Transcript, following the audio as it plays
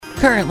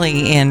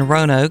Currently in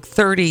Roanoke,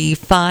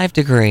 35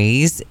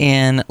 degrees.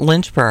 In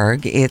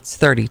Lynchburg, it's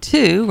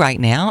 32 right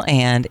now.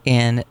 And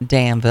in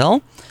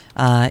Danville,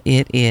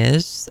 it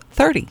is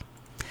 30.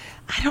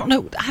 I don't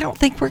know. I don't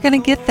think we're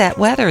going to get that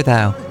weather,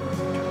 though.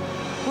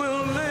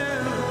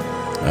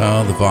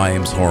 Oh, the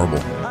volume's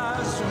horrible.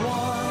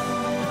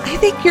 I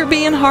think you're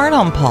being hard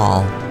on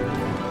Paul.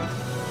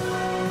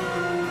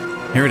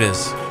 Here it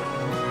is.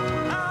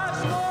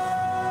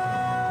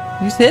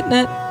 Who's hitting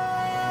it?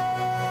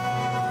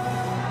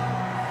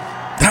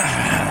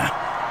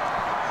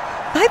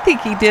 I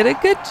think he did a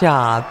good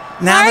job.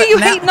 Why are you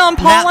hating on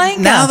Paul Anka?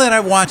 Now that I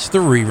watched the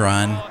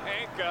rerun. Paul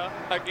Anka.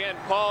 Again,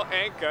 Paul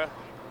Anka.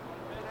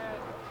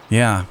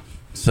 Yeah.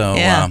 So,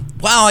 Yeah.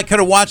 wow, I could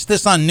have watched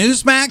this on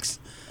Newsmax.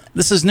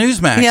 This is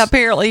Newsmax. Yeah,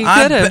 apparently you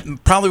could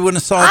have. Probably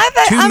wouldn't have saw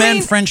two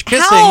men French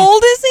kissing. How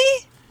old is he?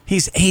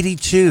 He's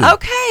 82.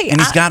 Okay. And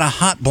he's got a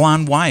hot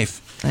blonde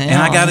wife. Yeah.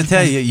 And I got to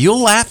tell you,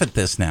 you'll laugh at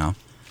this now.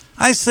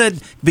 I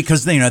said,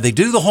 because they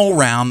do the whole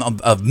round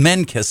of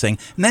men kissing,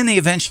 and then they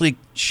eventually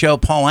show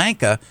Paul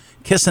Anka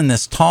kissing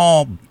this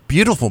tall,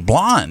 beautiful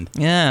blonde.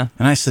 Yeah.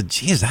 And I said,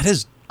 geez, that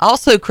is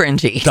Also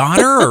cringy.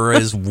 daughter or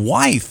his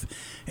wife?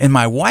 And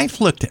my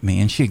wife looked at me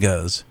and she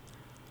goes,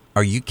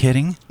 are you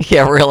kidding?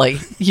 Yeah, really.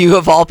 You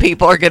of all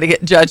people are going to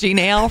get judgy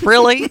now?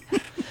 Really?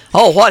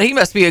 Oh, what? He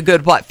must be a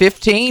good,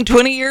 15,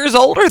 20 years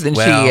older than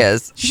she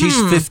is. She's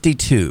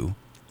 52.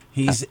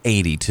 He's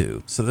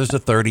 82. So there's a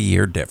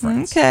 30-year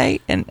difference.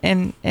 Okay.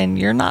 And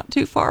you're not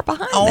too far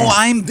behind Oh, that.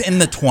 I'm in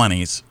the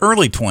 20s,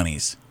 early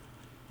 20s.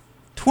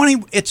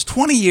 It's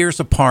 20 years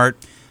apart,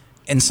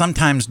 and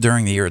sometimes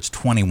during the year it's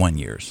 21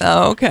 years.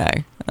 Oh,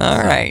 okay. All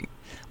right.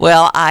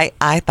 Well,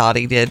 I thought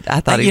he did.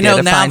 I thought he did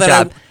a fine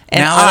job.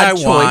 Now that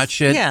I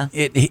watch it, yeah.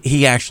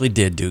 he actually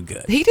did do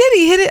good. He did.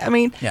 He hit it. I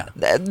mean, Yeah.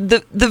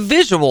 the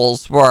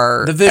visuals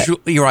were...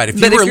 You're right. If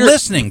you but were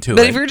listening to it.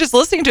 But if you're just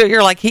listening to it,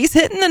 you're like, he's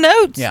hitting the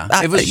notes. Yeah.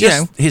 It was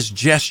just his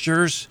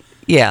gestures.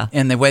 Yeah.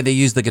 And the way they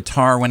use the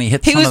guitar when he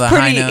hit He some was of the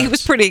high notes. He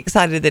was pretty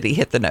excited that he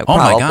hit the note, Oh,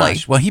 probably. my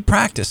gosh. Well, he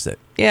practiced it.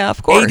 Yeah,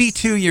 of course.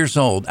 82 years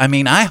old. I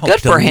mean, I hope Good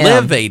to for him.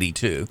 live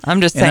 82.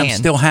 I'm just and saying. I'm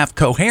still half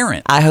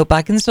coherent. I hope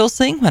I can still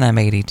sing when I'm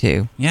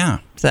 82. Yeah.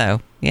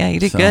 So, yeah, you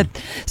did good.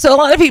 So a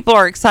lot of people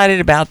are excited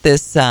about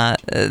this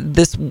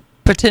this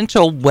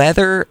potential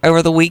weather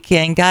over the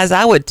weekend. Guys,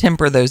 I would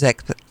temper those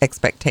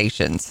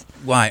expectations.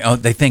 Why? Oh,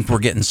 they think we're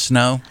getting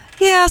snow?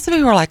 Yeah, some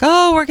people are like,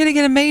 oh, we're going to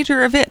get a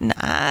major event. And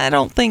I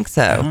don't think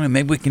so. I don't know.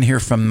 Maybe we can hear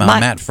from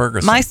Matt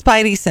Ferguson. My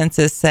spidey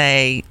senses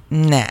say,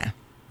 nah.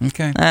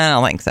 Okay. I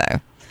don't think so. All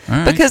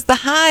right. Because the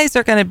highs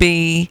are going to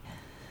be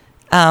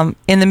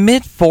in the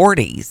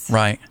mid-40s.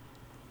 Right.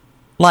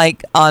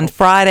 Like on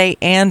Friday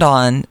and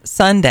on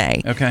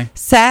Sunday. Okay.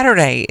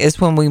 Saturday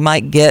is when we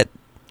might get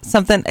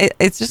something.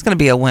 It's just going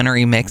to be a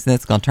wintry mix, and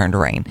it's going to turn to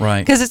rain. Right.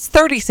 Because it's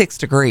 36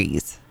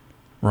 degrees.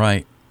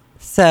 Right.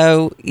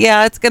 So,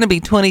 yeah, it's going to be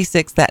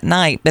 26 that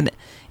night. But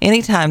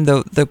anytime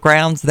the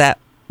ground's that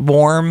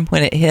warm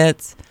when it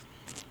hits,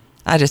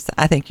 I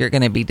think you're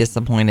going to be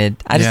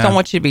disappointed. I just don't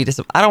want you to be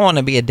disappointed. I don't want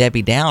to be a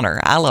Debbie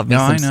Downer. I love me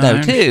some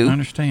snow, too. I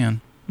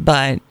understand.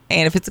 And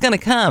if it's going to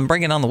come,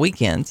 bring it on the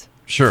weekends.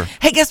 Sure.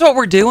 Hey, guess what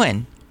we're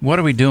doing? What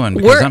are we doing?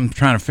 Because I'm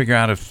trying to figure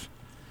out if...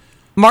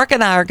 Mark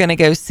and I are going to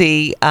go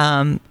see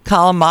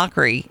Colin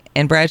Mockery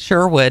and Brad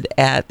Sherwood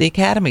at the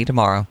Academy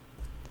tomorrow.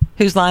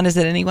 Whose line is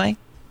it anyway?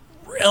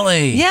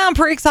 Really? Yeah, I'm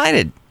pretty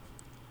excited.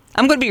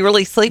 I'm going to be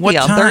really sleepy What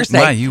on time? Thursday.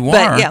 Well, you are.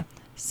 But yeah,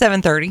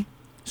 7:30.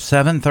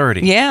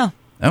 7:30. Yeah.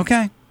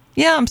 Okay.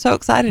 Yeah, I'm so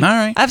excited. All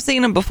right. I've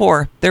seen them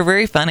before. They're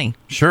very funny.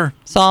 Sure.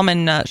 Saw them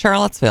in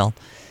Charlottesville.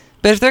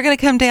 But if they're going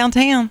to come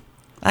downtown,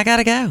 I got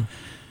to go.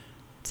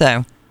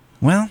 So.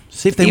 Well,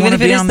 see if they even want to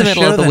if it be is on the the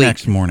middle show of the the week.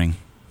 next morning.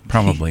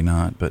 Probably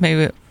not, but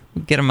maybe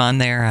we'll get them on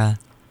there.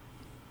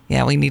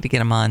 Yeah, we need to get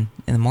them on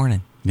in the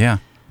morning. Yeah,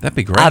 that'd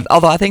be great.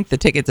 Although I think the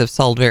tickets have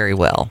sold very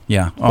well.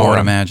 Yeah, I would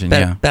imagine,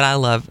 yeah. But I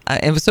love,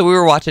 and so we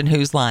were watching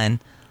Who's Line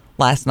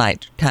last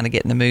night, kind of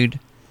get in the mood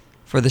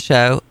for the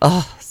show.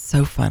 Oh,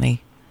 so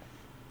funny.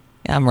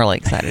 Yeah, I'm really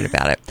excited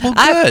about it. Well,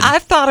 good.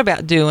 I've thought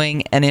about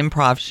doing an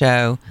improv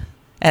show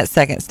at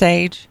Second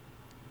Stage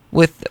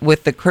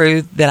with the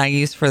crew that I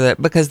use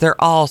because they're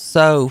all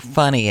so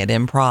funny at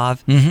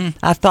improv. Mm-hmm.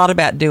 I've thought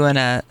about doing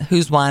a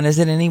Whose Wine Is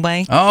It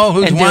Anyway? Oh,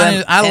 Whose Wine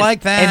Is I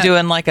like that. And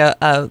doing like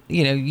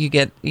you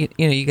get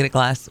a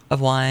glass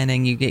of wine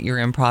and you get your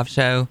improv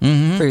show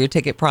for your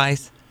ticket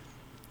price.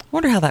 I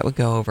wonder how that would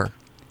go over.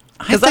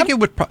 I think it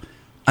would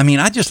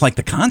I just like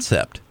the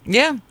concept.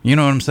 Yeah. You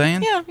know what I'm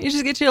saying? Yeah, you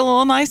just get you a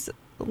little nice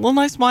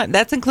wine.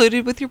 That's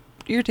included with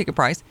your ticket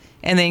price.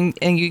 And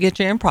you get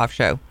your improv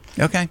show.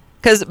 Okay.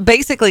 Because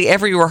basically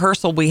every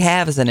rehearsal we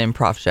have is an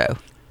improv show.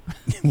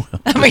 Well,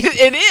 I mean,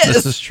 it is.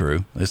 This is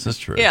true.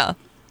 Yeah.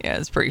 Yeah,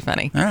 it's pretty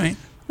funny. All right.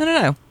 I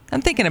don't know.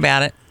 I'm thinking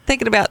about it.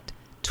 Thinking about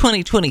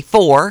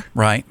 2024.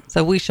 Right.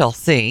 So we shall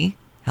see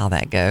how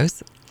that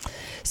goes.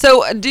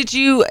 So did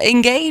you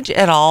engage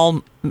at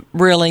all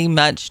really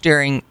much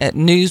during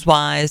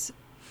news-wise,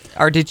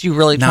 or did you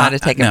really try to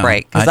take a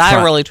break? Because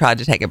I really tried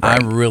to take a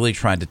break. I really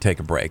tried to take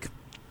a break.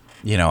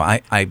 You know,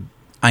 I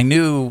I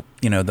knew,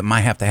 that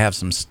might have to have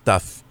some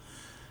stuff,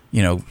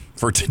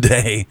 for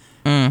today.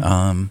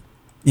 One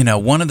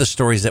of the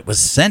stories that was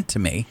sent to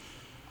me,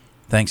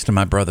 thanks to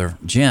my brother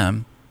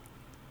Jim,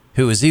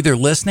 who is either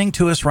listening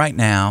to us right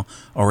now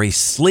or he's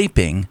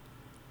sleeping,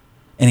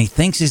 and he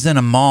thinks he's in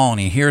a mall and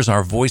he hears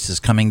our voices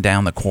coming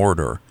down the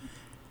corridor.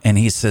 And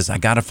he says, I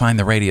got to find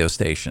the radio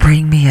station.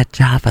 Bring me a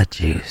Java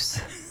juice.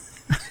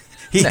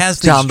 He has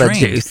these Jamba dreams.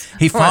 juice.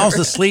 He falls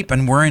asleep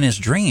and we're in his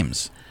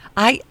dreams.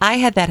 I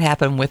had that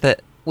happen with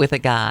a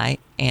guy,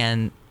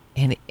 and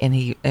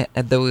he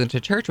that we went to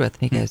church with,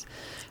 and he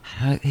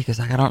goes,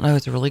 I don't know,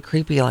 it's really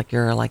creepy, like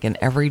you're like in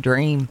every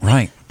dream.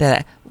 Right.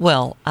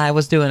 I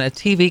was doing a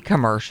TV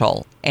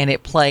commercial, and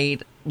it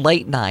played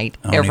late night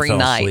every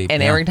night, asleep,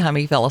 and every time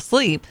he fell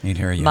asleep, he'd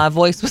hear you. My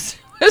voice was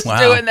Wow.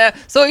 doing that.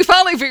 So he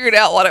finally figured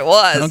out what it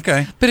was.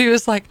 Okay. But he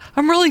was like,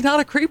 I'm really not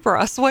a creeper,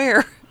 I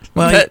swear.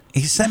 Well,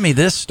 he sent me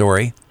this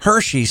story.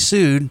 Hershey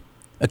sued,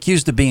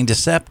 accused of being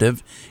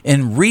deceptive,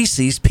 in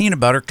Reese's peanut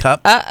butter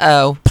cup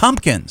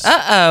pumpkins.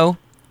 And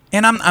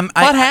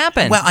what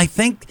happened? Well, I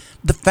think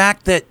the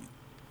fact that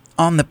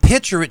on the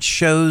picture it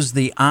shows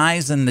the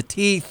eyes and the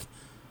teeth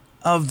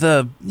of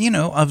the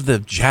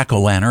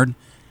jack-o'-lantern,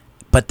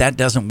 but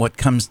that's not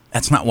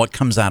what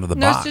comes out of the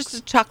box. It's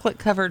just a chocolate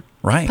covered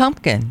right.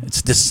 pumpkin.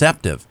 It's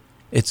deceptive.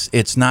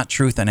 It's not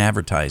truth in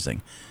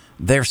advertising.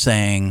 They're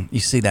saying, you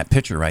see that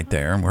picture right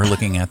there, and we're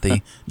looking at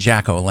the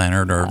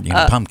jack-o'-lantern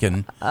or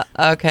pumpkin.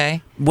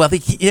 Okay. Well,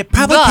 it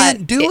probably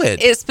can't do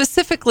it. It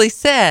specifically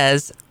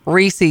says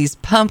Reese's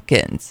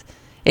pumpkins.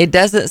 It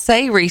doesn't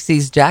say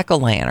Reese's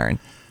jack-o'-lantern.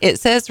 It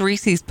says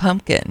Reese's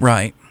pumpkin.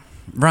 Right.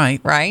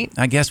 Right?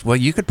 I guess, well,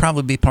 you could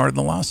probably be part of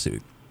the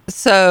lawsuit.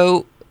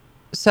 So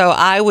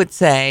I would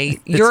say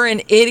you're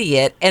an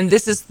idiot, and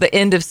this is the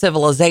end of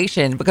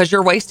civilization because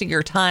you're wasting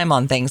your time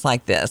on things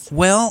like this.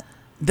 Well,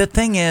 the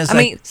thing is, I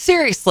mean,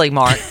 seriously,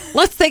 Mark,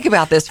 let's think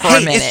about this for a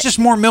minute. It's just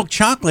more milk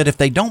chocolate if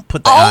they don't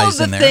put the eyes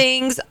in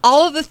there.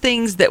 All of the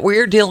things that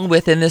we're dealing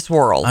with in this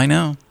world. I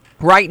know.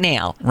 Right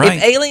now. Right.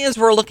 If aliens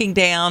were looking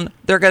down,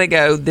 they're going to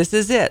go, this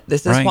is it.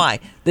 This is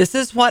why. This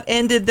is what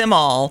ended them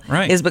all.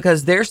 Right. Is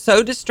because they're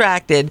so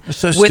distracted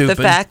with the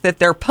fact that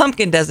their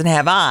pumpkin doesn't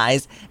have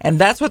eyes, and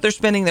that's what they're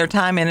spending their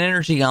time and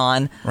energy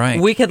on. Right.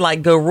 We could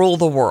go rule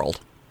the world.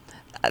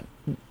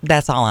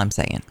 That's all I'm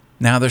saying.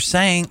 Now they're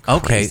saying,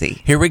 Crazy.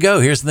 Okay, here we go.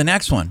 Here's the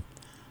next one.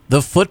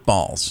 The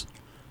footballs.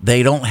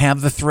 They don't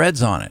have the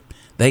threads on it.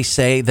 They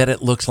say that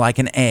it looks like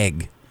an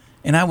egg.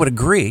 And I would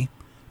agree.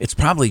 It's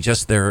probably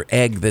just their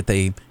egg that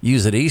they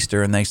use at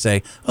Easter, and they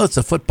say, oh, it's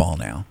a football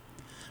now.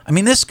 I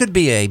mean, this could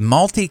be a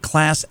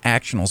multi-class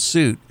actional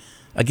suit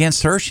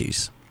against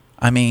Hershey's.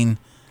 I mean,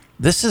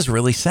 this is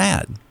really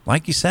sad.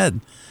 Like you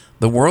said,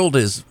 the world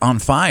is on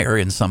fire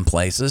in some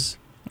places.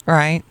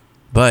 Right.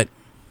 But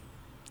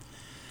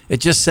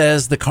it just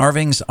says the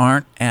carvings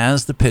aren't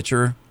as the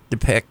picture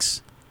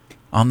depicts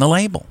on the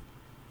label.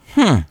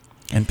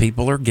 And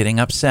people are getting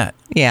upset.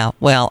 Yeah,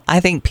 well, I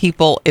think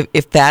people,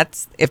 if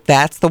that's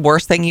the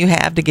worst thing you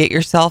have to get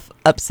yourself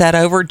upset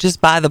over, just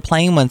buy the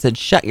plain ones and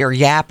shut your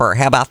yapper.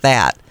 How about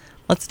that?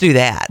 Let's do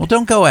that. Well,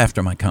 don't go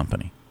after my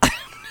company.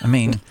 I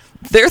mean,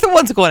 they're the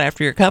ones going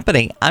after your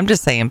company. I'm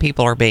just saying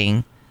people are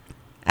being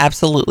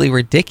absolutely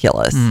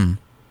ridiculous.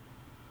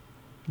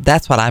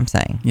 That's what I'm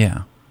saying.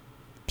 Yeah.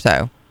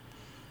 So,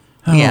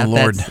 oh,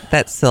 Lord.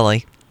 That's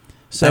silly.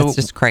 So, that's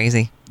just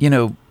crazy.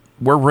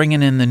 We're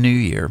ringing in the new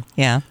year.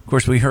 Yeah. Of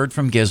course, we heard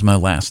from Gizmo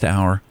last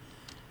hour.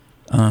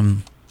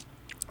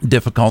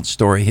 Difficult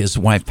story. His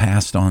wife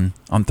passed on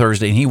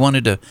Thursday, and he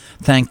wanted to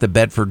thank the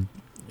Bedford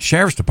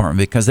Sheriff's Department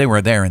because they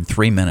were there in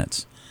 3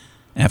 minutes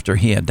after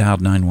he had dialed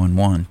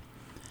 911.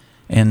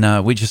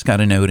 And we just got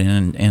a note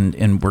in,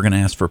 and we're going to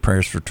ask for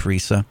prayers for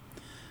Teresa.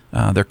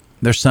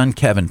 Their son,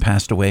 Kevin,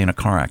 passed away in a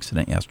car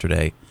accident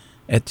yesterday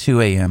at 2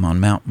 a.m. on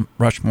Mount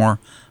Rushmore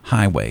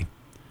Highway,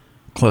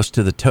 close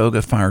to the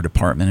Toga Fire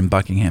Department in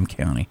Buckingham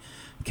County.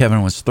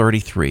 Kevin was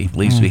 33,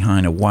 leaves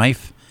behind a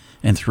wife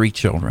and 3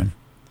 children.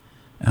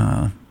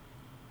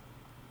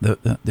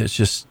 There's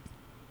just,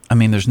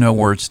 there's no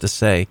words to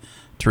say.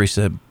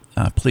 Teresa,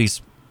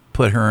 please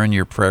put her in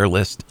your prayer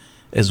list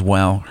as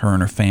well, her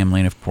and her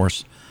family, and of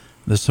course,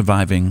 the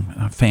surviving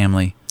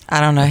family.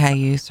 I don't know how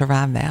you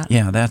survived that.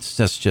 Yeah,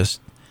 that's just.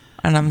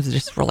 And I'm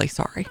just really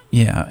sorry.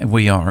 Yeah,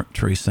 we are,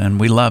 Teresa, and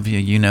we love you.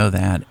 You know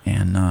that,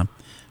 and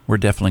we're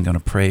definitely going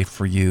to pray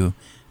for you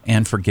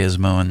and for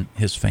Gizmo and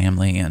his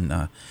family.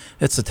 And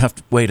it's a tough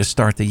way to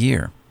start the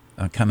year,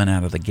 coming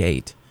out of the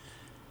gate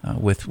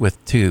with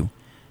 2.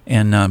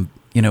 And,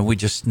 we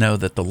just know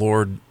that the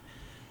Lord,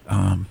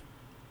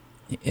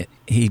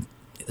 he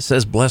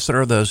says, blessed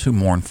are those who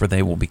mourn, for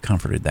they will be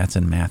comforted. That's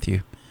in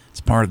Matthew. It's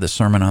part of the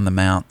Sermon on the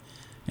Mount,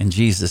 and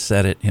Jesus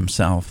said it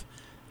himself.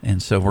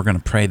 And so we're going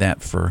to pray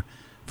that for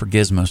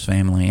Gizmo's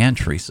family and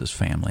Teresa's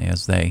family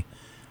as they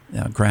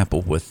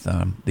grapple with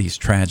these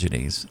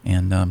tragedies.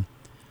 And,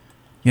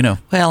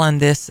 Well, and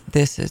this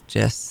is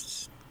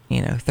just,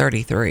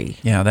 33.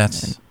 Yeah,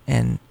 that's...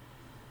 And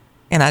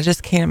I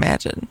just can't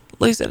imagine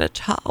losing a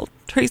child.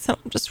 Teresa,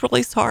 I'm just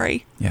really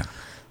sorry. Yeah.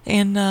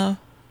 And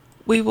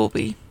we will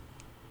be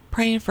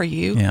praying for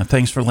you. Yeah,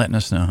 thanks for letting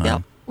us know, huh?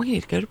 Yep. We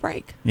need to go to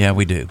break. Yeah,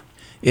 we do.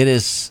 It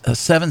is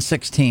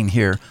 7:16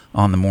 here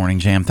on the Morning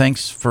Jam.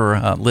 Thanks for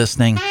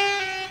listening.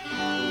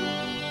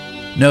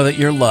 Know that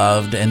you're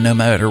loved, and no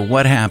matter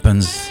what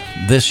happens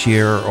this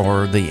year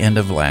or the end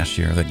of last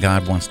year, that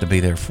God wants to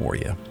be there for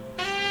you.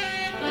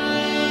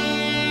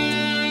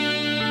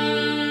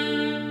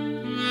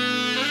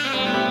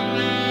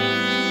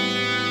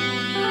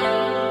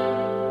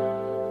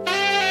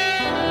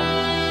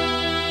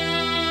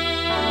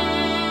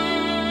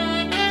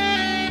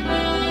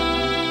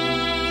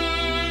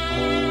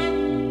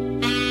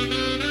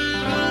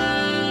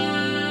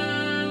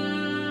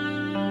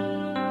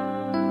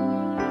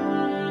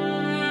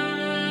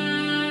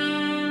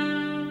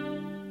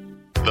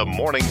 The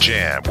Morning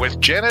Jam with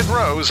Janet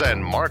Rose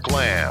and Mark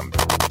Lamb.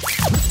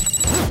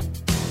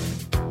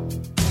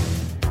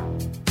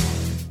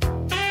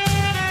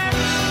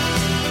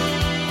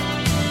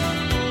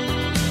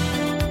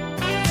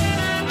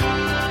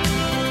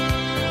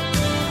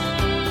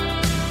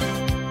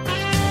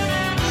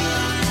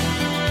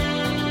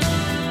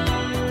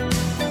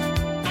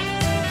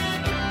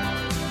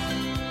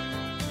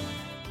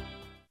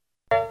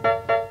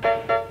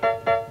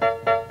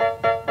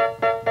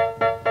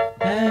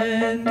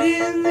 And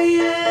in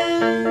the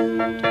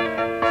end,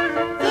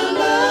 the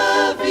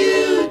love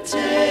you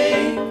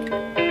take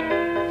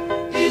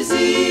is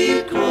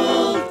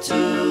equal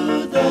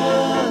to the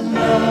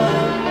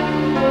love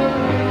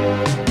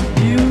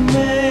you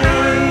make.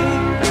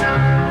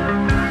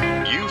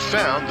 You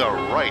found the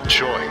right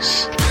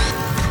choice.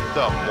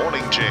 The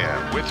Morning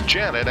Jam with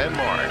Janet and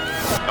Mark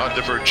on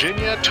the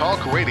Virginia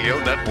Talk Radio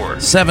Network.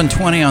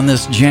 7:20 on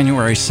this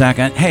January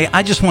 2nd. Hey,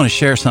 I just want to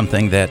share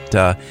something that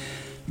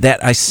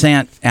I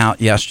sent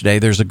out yesterday.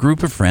 There's a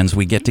group of friends.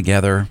 We get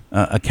together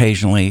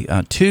occasionally.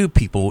 2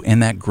 people in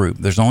that group.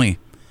 There's only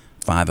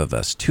 5 of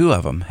us. 2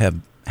 of them have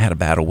had a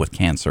battle with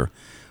cancer.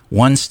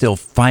 One's still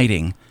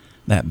fighting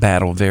that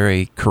battle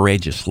very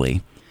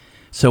courageously.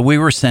 So we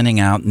were sending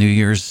out New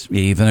Year's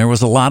Eve, and there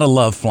was a lot of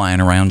love flying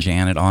around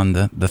Janet on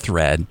the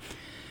thread.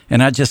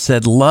 And I just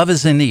said, love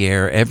is in the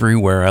air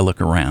everywhere I look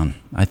around.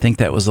 I think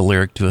that was a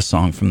lyric to a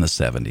song from the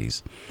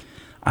 70s.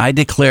 I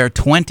declare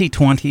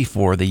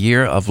 2024 the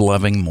year of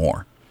loving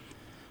more.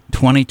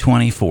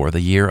 2024, the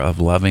year of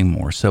loving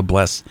more. So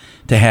blessed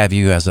to have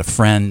you as a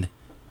friend.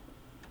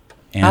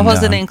 And, I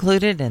wasn't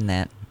included in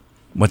that.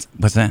 What's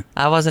that?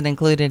 I wasn't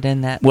included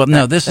in that. Well,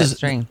 no, this that is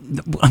stream.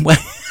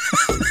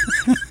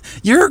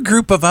 You're a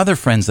group of other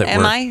friends that Am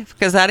were. I?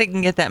 Because I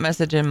didn't get that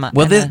message in my.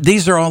 Well,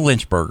 these are all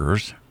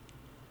Lynchburgers.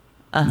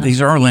 Uh-huh.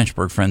 These are our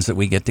Lynchburg friends that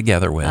we get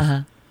together with.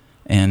 Uh-huh.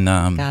 And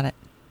Got it.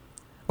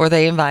 Were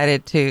they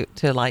invited to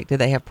like? Did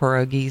they have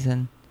pierogies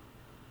and?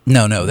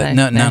 No,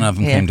 none of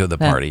them Yeah. came to the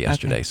No. party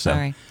yesterday. Okay. So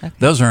Sorry. Okay.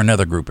 those are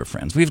another group of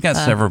friends. We've got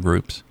several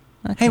groups.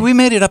 Okay. Hey, we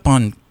made it up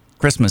on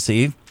Christmas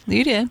Eve.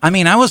 You did. I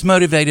mean, I was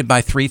motivated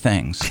by 3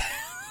 things.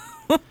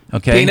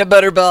 Okay. Peanut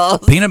butter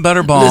balls. Peanut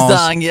butter balls.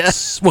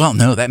 Lasagna. Well,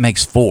 no, that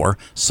makes 4.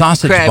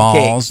 Sausage Crab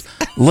balls,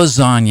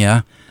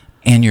 lasagna,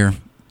 and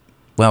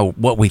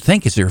what we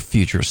think is your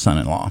future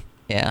son-in-law.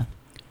 Yeah.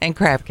 And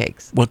crab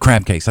cakes. Well,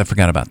 crab cakes. I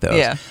forgot about those.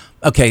 Yeah.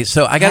 Okay,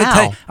 so I got to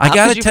How?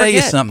 How could you tell you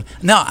forget? something.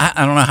 No, I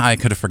don't know how I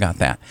could have forgot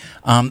that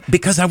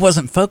because I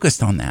wasn't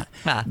focused on that.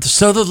 Ah.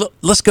 So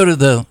let's go to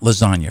the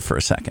lasagna for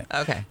a second.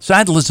 Okay. So I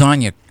had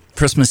lasagna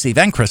Christmas Eve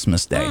and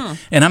Christmas Day,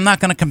 and I'm not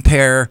going to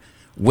compare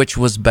which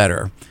was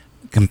better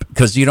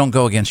because you don't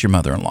go against your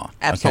mother-in-law. okay?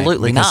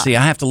 Absolutely Because, not. see,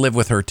 I have to live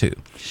with her too.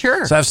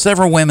 Sure. So I have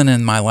several women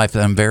in my life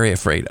that I'm very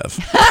afraid of.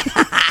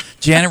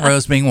 Janet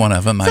Rose being one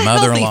of them. My It's a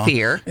healthy mother-in-law.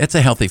 fear. It's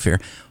a healthy fear,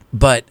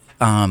 but.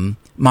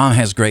 Mom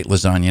has great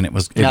lasagna, and it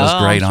was Oh,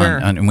 great sure.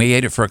 and we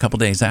ate it for a couple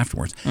days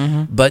afterwards.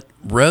 But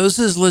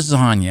Rose's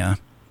lasagna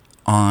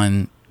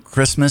on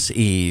Christmas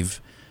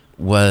Eve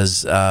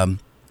was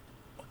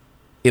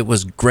it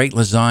was great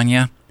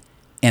lasagna,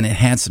 and it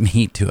had some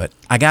heat to it.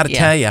 I got to Yeah.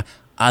 tell you,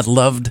 I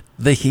loved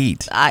the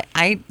heat.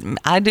 I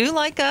do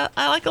like a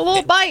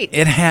little bite.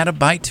 It had a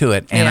bite to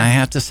it, and Yeah. I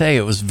have to say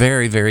it was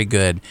very, very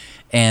good.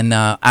 And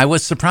I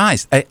was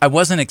surprised. I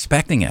wasn't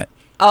expecting it.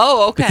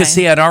 Oh, okay. Because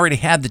see, I'd already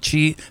had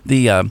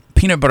the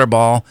peanut butter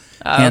ball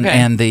and, okay.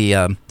 and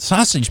the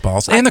sausage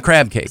balls and the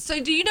crab cake.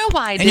 So do you know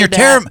why I And did your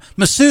that?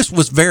 tiramisu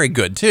was very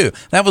good too.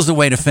 That was the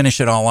way to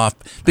finish it all off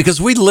because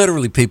we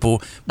literally,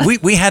 people,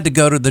 we had to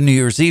go to the New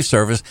Year's Eve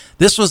service.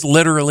 This was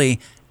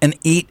literally an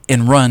eat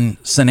and run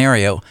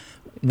scenario.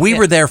 We Yeah.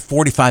 were there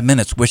 45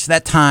 minutes, which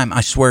that time I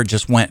swear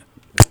just went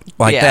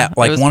like Yeah, that, it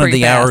like was one of pretty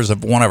the fast. hours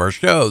of one of our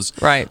shows.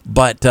 Right.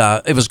 But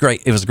it was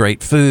great. It was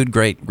great food,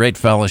 great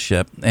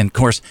fellowship, and of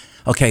course.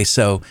 Okay,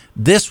 so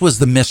this was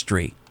the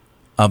mystery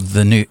of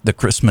the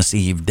Christmas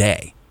Eve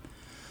day.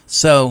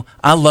 So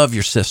I love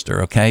your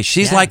sister, okay?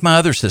 She's Yeah. like my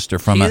other sister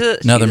from She's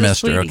another a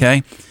mister, sweetie.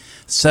 okay?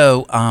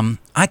 So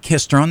I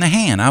kissed her on the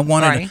hand. I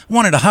Right.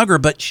 wanted to hug her,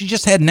 but she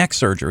just had neck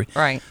surgery.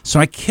 Right. So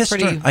I kissed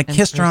Pretty her. I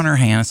kissed her on her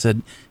hand. I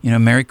said,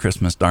 "Merry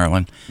Christmas,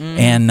 darling."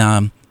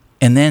 Mm.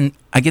 And then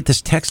I get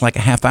this text like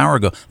a half hour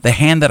ago. The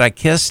hand that I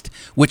kissed,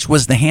 which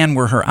was the hand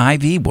where her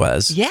IV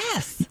was.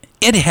 Yes.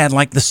 It had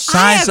like the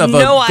size I have of a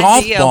no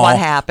golf idea ball what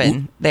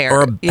happened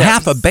there. or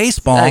half a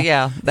baseball.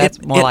 Yeah,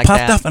 that's more it like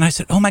puffed that. up, and I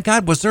said, "Oh my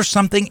God, was there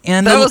something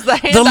in That the was the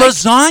hand I-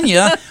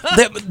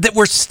 lasagna that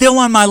were still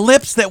on my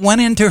lips that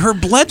went into her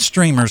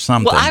bloodstream or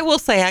something?" Well, I will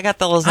say I got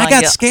the lasagna. I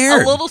got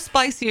scared. A little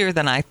spicier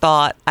than I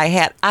thought I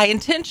had. I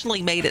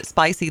intentionally made it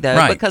spicy though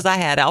Right. because I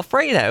had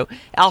Alfredo.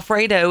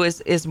 Alfredo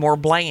is more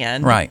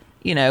bland. Right.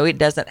 You know, it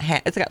doesn't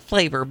have. It's got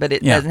flavor, but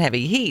it Yeah. doesn't have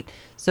any heat.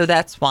 So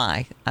that's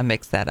why I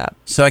mixed that up.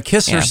 So I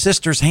kissed her Yeah.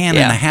 sister's hand,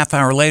 Yeah. and a half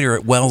hour later,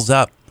 it wells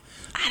up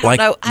like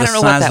know- I the don't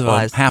know what size that of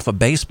was. half a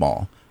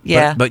baseball.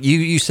 Yeah. But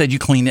you said you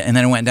cleaned it, and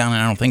then it went down,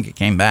 and I don't think it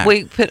came back.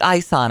 We put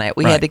ice on it.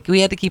 We had to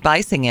keep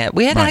icing it.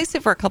 We had to Right. ice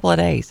it for a couple of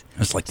days.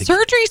 It's like the,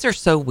 Surgeries are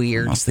so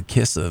weird. it's the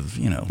kiss of,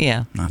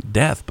 Yeah. not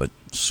death, but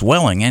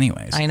swelling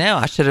anyways. I know.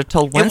 I should have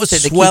told It was Winston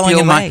to keep swelling,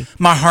 you and away.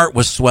 my heart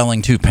was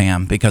swelling too,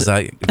 Pam, because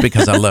I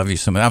love you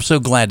so much. I'm so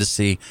glad to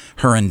see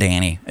her and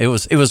Danny. It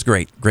was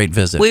great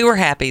visit. We were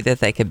happy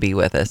that they could be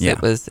with us. Yeah.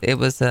 It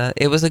was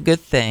a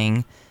good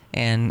thing,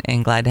 and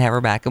glad to have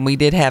her back. And we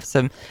did have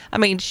some. I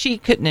mean, she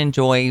couldn't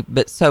enjoy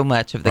but so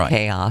much of the Right.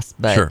 chaos,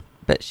 but Sure.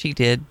 but she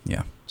did.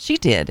 Yeah. She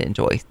did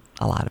enjoy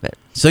a lot of it.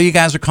 So you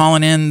guys are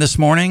calling in this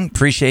morning.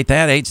 Appreciate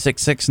that.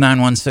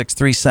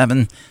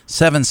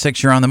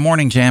 866-916-3776. You're on the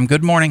Morning Jam.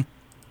 Good morning.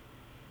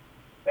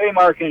 Hey,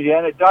 Mark and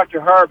Janet,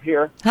 Dr. Harb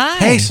here. Hi.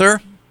 Hey, sir.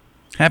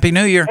 Happy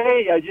New Year.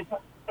 Hey,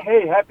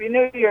 Happy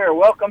New Year.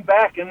 Welcome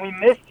back, and we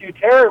missed you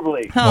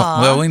terribly.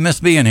 Aw. Well, we miss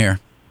being here,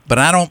 but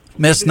I don't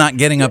miss not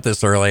getting up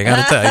this early. I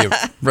got to tell you,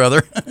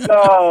 brother.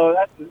 No,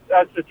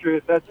 that's the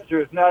truth. That's the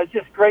truth. No, it's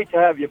just great to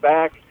have you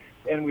back,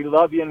 and we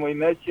love you and we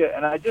miss you.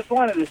 And I just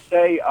wanted to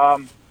say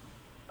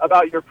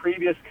about your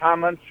previous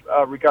comments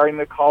regarding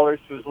the callers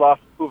who've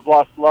lost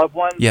loved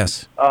ones.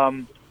 Yes.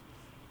 You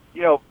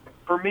know,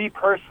 for me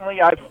personally,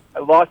 I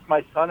lost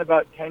my son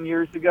about 10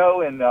 years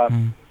ago, and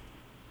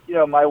you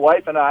know, my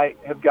wife and I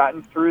have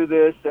gotten through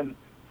this, and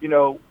you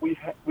know,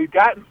 we've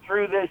gotten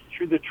through this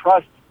through the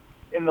trust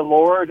in the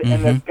Lord,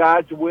 and that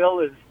God's will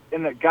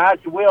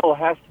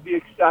has to be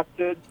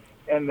accepted,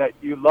 and that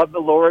you love the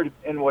Lord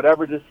in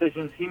whatever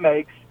decisions He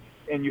makes,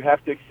 and you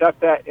have to accept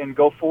that and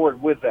go forward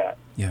with that.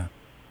 Yeah.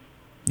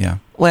 Yeah.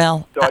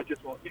 Well, So I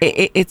just want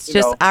it's you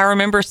just know. I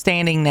remember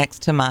standing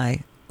next to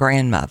my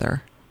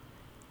grandmother,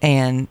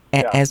 and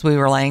as we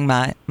were laying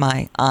my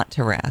aunt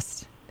to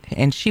rest,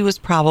 and she was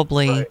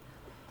probably Right.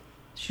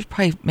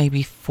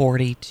 maybe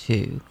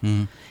 42,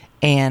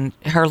 and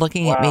her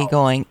looking at me Wow.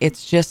 going,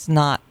 "It's just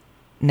not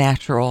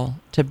natural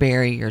to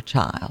bury your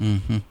child.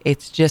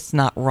 It's just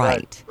not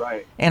right."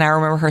 Right. And I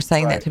remember her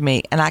saying that Right. to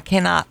me, and I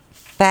cannot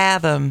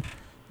fathom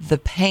the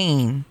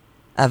pain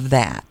of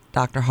that,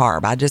 Dr.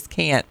 Harb. I just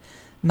can't.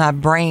 My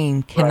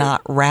brain cannot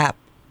wrap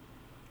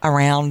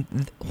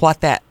around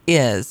what that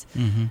is.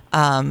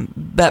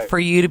 But for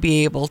you to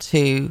be able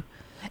to,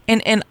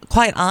 and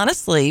quite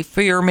honestly,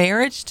 for your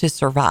marriage to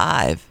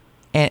survive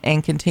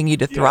and continue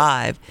to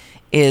thrive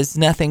is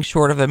nothing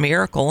short of a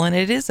miracle, and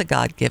it is a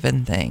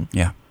God-given thing.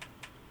 Yeah.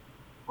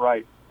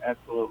 Right.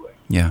 Absolutely.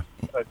 Yeah.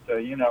 But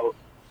you know,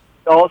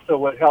 also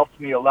what helped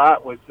me a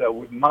lot was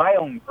with my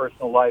own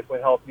personal life. What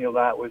helped me a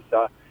lot was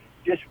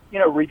just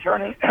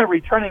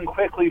returning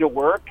quickly to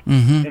work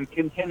and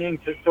continuing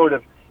to sort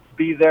of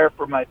be there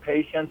for my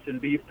patients and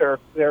be there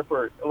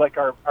for like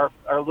our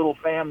little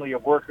family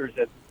of workers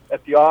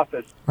at the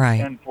office,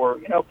 Right. and for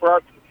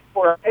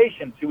our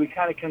patients who we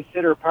kind of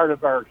consider part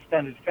of our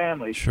extended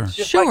family. Sure.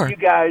 Just Sure.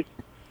 like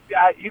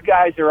you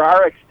guys are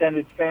our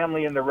extended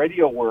family in the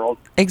radio world.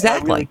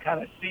 Exactly. And I really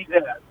kind of see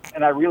that,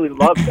 and I really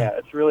love that.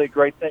 It's really a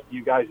great thing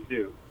you guys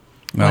do.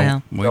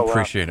 Well, we So,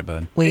 appreciate it,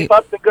 bud. Keep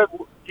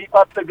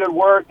up the good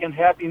work, and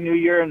Happy New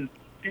Year. And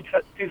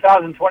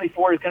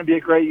 2024 is going to be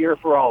a great year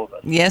for all of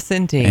us. Yes,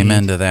 indeed.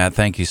 Amen to that.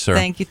 Thank you, sir.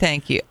 Thank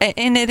you.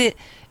 And it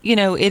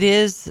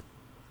is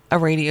a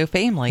radio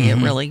family.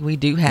 We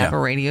do have Yeah.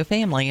 a radio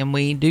family, and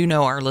we do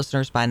know our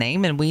listeners by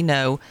name, and we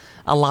know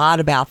a lot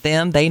about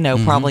them. They know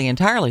probably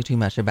entirely too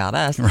much about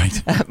us,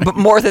 Right. but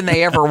more than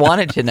they ever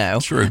wanted to know.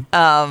 True.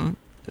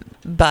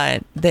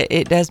 But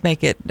it does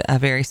make it a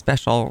very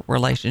special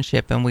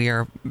relationship, and we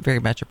are very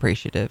much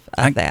appreciative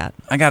of that.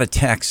 I got a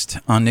text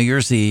on New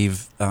Year's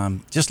Eve,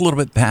 just a little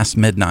bit past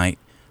midnight,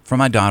 from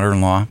my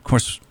daughter-in-law. Of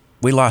course,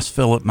 we lost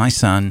Philip, my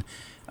son.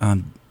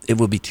 It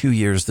will be 2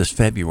 years this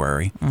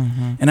February.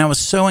 And I was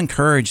so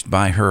encouraged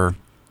by her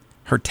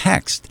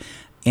text,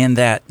 in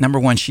that, number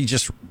one, she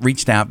just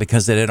reached out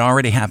because it had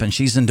already happened.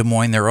 She's in Des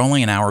Moines. They're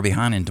only an hour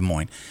behind in Des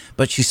Moines.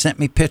 But she sent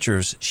me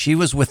pictures. She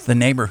was with the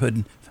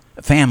neighborhood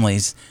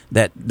families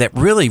that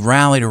really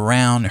rallied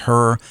around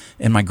her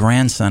and my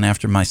grandson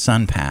after my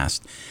son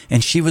passed.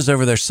 And she was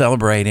over there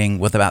celebrating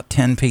with about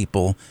 10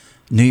 people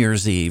New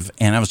Year's Eve.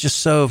 And I was just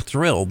so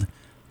thrilled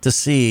to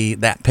see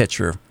that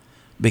picture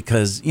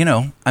because,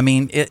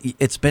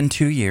 it's been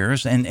 2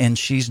 years and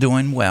she's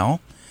doing well.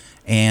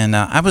 And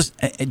I was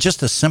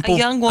just a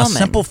young woman. A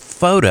simple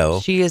photo.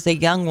 She is a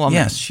young woman.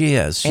 Yes, she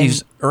is.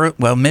 She's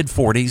mid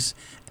 40s,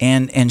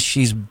 and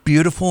she's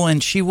beautiful,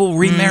 and she will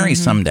remarry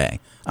someday.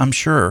 I'm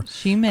sure.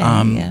 She may,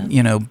 yeah.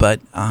 You know, but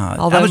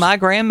although my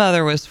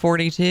grandmother was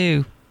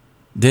 42.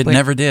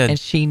 Never did. And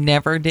she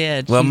never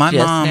did. Well, she my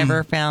just mom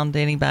never found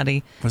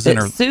anybody was that in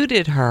her,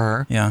 suited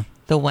her yeah.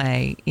 the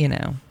way, you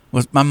know.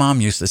 Well, my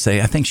mom used to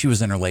say, I think she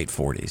was in her late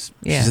 40s.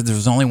 Yeah. She said there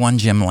was only one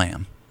Jim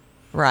Lamb.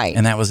 Right.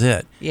 And that was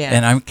it. Yeah.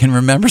 And I can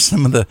remember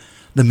some of the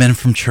men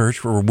from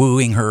church were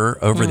wooing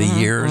her over the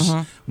years.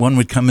 One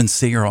would come and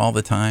see her all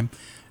the time.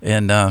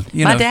 And,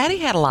 you know. My daddy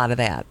had a lot of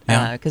that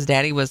because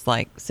Daddy was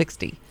like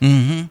 60.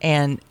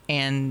 Mm-hmm.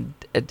 And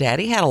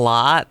Daddy had a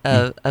lot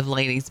of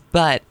ladies.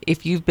 But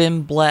if you've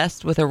been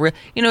blessed with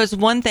you know, it's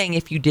one thing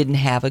if you didn't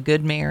have a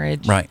good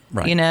marriage. Right.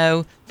 You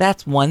know,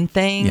 that's one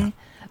thing. Yeah.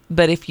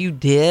 But if you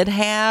did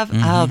have,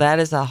 that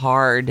is a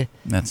hard.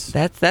 That's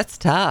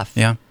tough.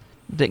 Yeah.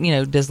 You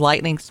know, does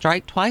lightning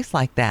strike twice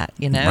like that?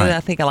 You know, Right. I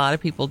think a lot of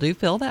people do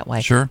feel that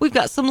way. Sure. We've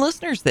got some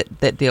listeners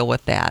that deal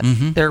with that.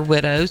 They're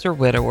widows or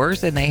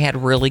widowers, and they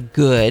had really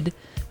good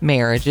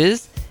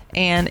marriages,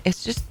 and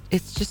it's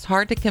just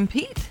hard to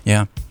compete.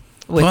 Yeah.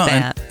 With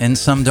that. And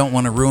some don't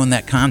want to ruin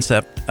that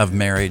concept of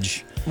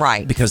marriage.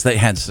 Right. Because they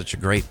had such a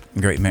great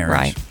marriage.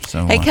 Right.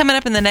 So, hey, coming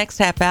up in the next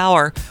half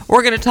hour,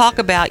 we're going to talk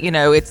about, you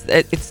know,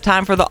 it's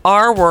time for the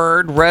R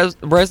word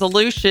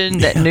resolution,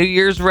 that New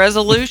Year's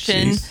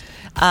resolution.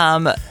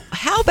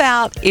 How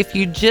about if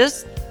you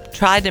just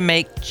tried to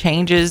make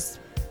changes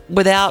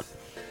without,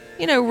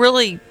 you know,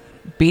 really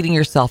beating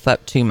yourself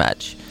up too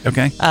much?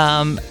 Okay.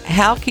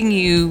 How can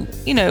you,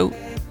 you know,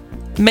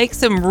 make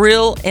some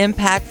real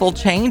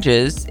impactful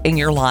changes in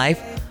your life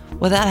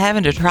without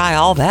having to try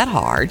all that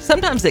hard?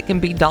 Sometimes it can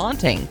be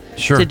daunting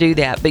to do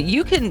that, but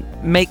you can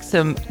make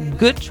some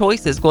good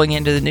choices going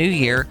into the new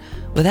year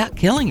without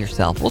killing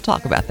yourself. We'll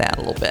talk about that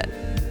a little bit.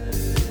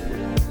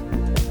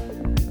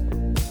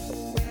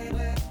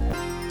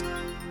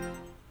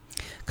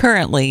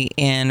 Currently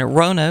in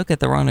Roanoke at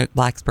the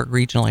Roanoke-Blacksburg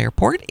Regional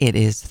Airport, it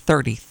is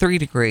 33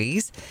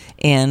 degrees.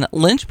 In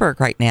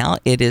Lynchburg right now,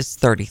 it is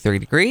 33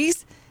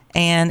 degrees.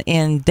 And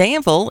in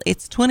Danville,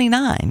 it's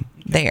 29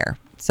 there.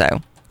 So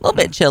a little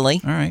bit chilly.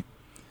 All right.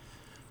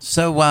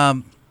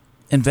 So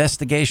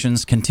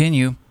investigations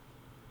continue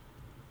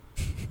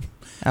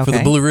for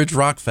the Blue Ridge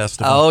Rock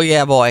Festival. Oh,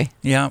 yeah, boy.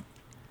 Yeah.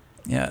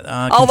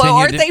 Yeah. Although,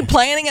 aren't they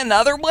planning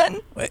another one?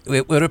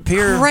 It would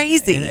appear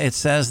crazy. It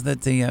says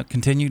that the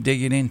continued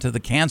digging into the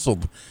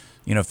canceled,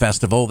 you know,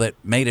 festival that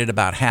made it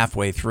about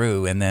halfway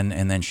through and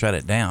then shut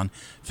it down.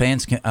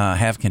 Fans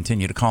have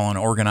continued to call on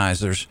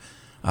organizers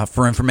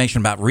for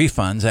information about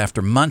refunds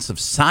after months of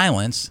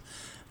silence.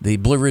 The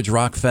Blue Ridge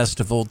Rock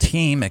Festival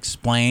team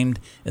explained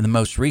in the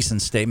most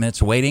recent statement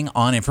it's waiting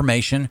on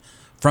information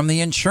from the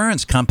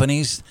insurance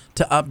companies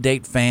to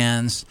update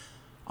fans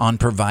on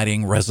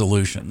providing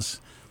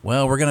resolutions.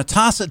 Well, we're going to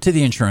toss it to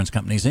the insurance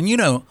companies. And you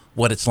know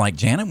what it's like,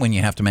 Janet, when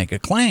you have to make a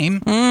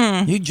claim.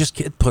 You just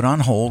get put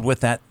on hold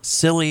with that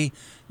silly,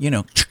 you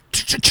know.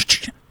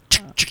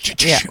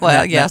 Yeah,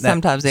 well, yeah,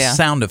 sometimes, yeah.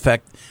 Sound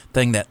effect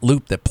thing, that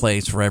loop that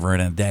plays forever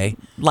and a day.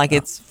 Like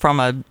it's from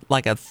a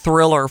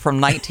thriller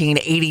from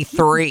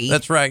 1983.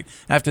 That's right.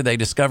 After they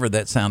discovered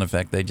that sound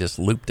effect, they just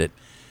looped it.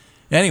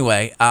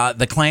 Anyway,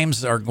 the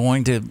claims are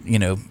going to, you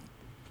know,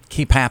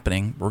 keep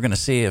happening. We're going to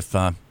see if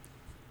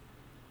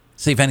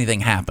anything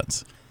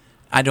happens.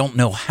 I don't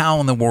know how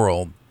in the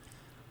world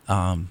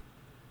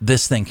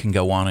this thing can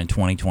go on in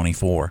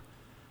 2024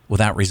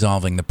 without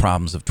resolving the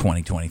problems of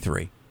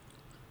 2023.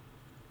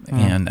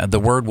 And the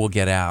word will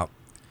get out.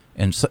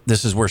 And so,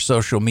 this is where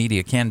social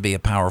media can be a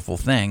powerful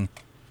thing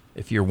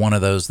if you're one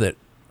of those that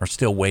are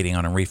still waiting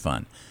on a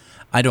refund.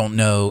 I don't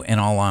know, in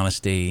all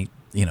honesty,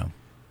 you know,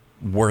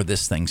 where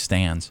this thing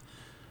stands.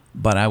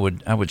 But I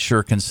would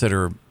sure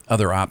consider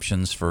other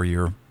options for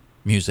your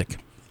music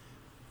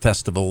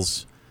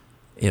festivals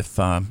if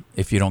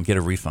you don't get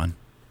a refund.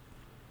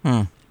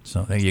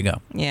 So there you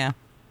go. Yeah,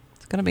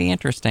 it's going to be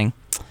interesting.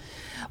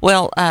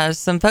 Well,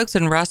 some folks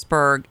in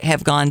Rustburg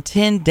have gone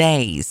 10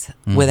 days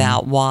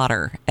without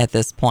water at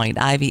this point.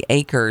 Ivy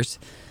Acres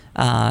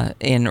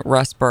in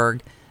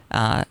Rustburg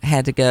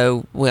had to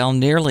go,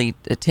 nearly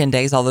 10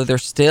 days, although they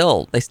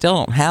still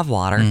don't have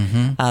water.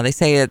 They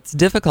say it's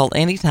difficult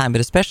anytime,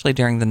 but especially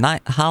during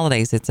the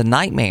holidays, it's a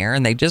nightmare,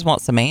 and they just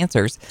want some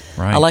answers.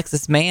 Right.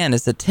 Alexis Mann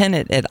is a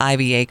tenant at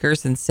Ivy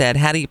Acres and said,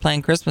 "How do you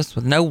plan Christmas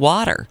with no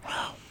water?"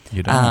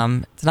 You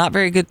don't. It's not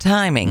very good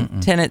timing.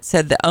 Tenant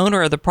said the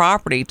owner of the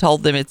property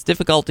told them it's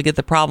difficult to get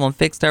the problem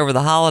fixed over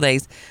the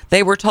holidays.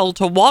 They were told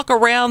to walk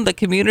around the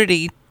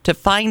community to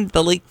find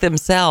the leak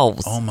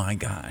themselves. Oh, my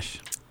gosh.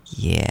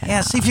 Yeah.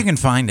 Yeah, see if you can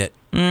find it.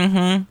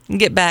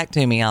 Get back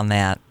to me on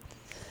that.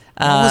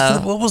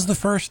 What was the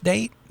first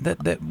date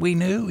that we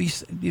knew? You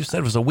said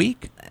it was a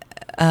week?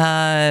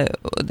 10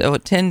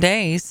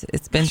 days.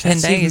 It's been 10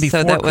 That's even days.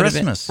 before So that would have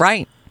Christmas. been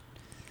right.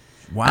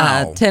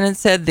 Wow. Tenant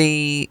said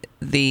the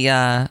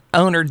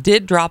owner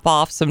did drop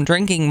off some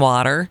drinking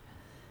water,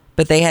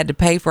 but they had to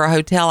pay for a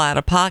hotel out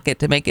of pocket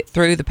to make it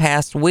through the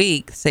past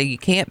week. So you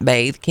can't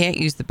bathe, can't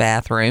use the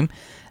bathroom.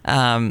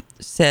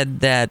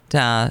 Said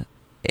that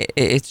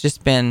it's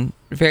just been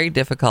very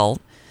difficult.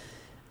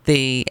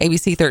 the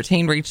ABC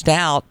 13 reached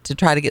out to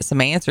try to get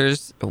some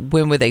answers.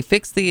 When would they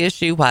fix the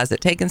issue? Why is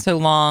it taking so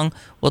long?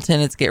 Will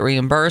tenants get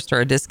reimbursed or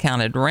a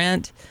discounted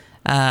rent?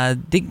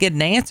 Didn't get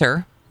an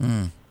answer.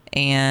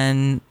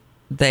 And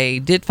they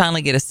did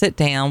finally get a sit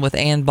down with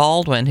Ann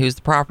Baldwin, who's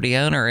the property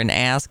owner, and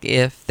ask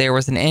if there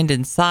was an end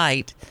in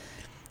sight.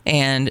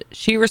 And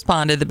she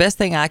responded, the best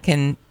thing I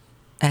can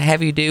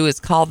have you do is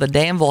call the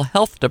Danville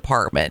Health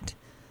Department.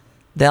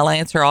 They'll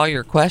answer all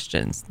your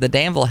questions. The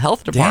Danville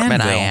Health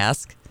Department, Danville? I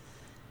asked.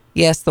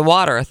 Yes, the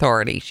water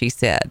authority, she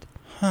said.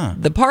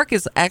 The park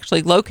is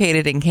actually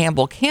located in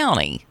Campbell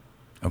County.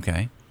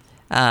 Okay.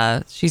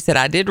 She said,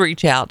 I did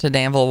reach out to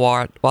Danville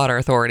Water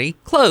Authority,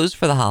 closed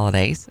for the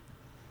holidays.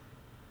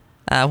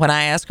 When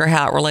I asked her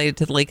how it related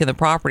to the leak in the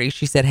property,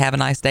 she said, have a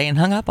nice day, and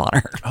hung up on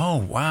her. Oh,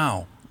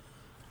 wow.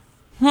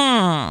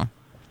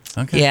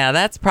 Okay. Yeah,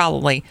 that's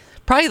probably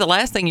the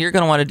last thing you're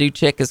going to want to do,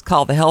 Chick, is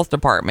call the health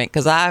department,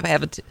 because I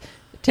have a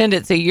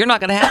tendency you're not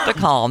going to have to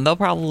call them. They'll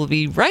probably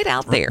be right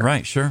out there.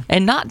 Right, sure.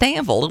 And not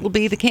Danville. It'll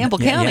be the Campbell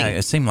County. Yeah,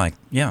 it seemed like,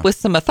 With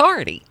some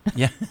authority.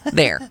 Yeah.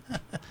 There.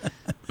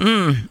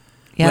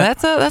 Yeah,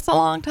 that's a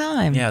long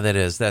time. Yeah, that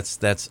is.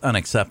 That's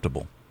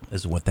unacceptable,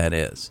 is what that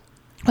is.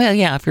 Well,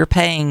 yeah, if you're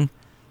paying,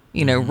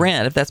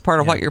 rent, if that's part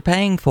of what you're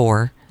paying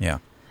for. Yeah.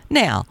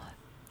 Now,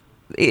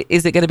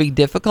 is it going to be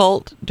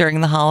difficult during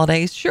the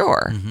holidays?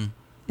 Sure.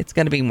 It's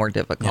going to be more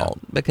difficult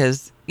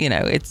because,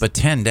 it's... But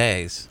 10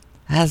 days.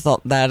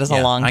 That is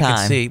a long time. I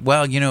can see.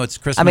 Well, it's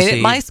Christmas I mean, Eve.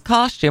 it might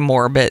cost you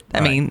more, but,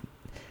 Right. I mean,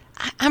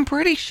 I'm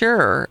pretty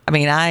sure. I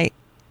mean,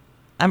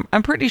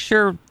 I'm pretty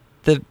sure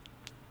the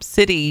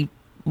city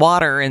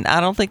water, and I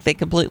don't think they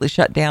completely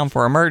shut down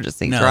for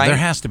emergencies, No, right? there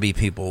has to be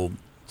people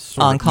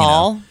on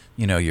call.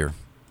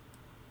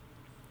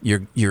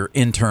 Your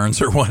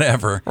interns or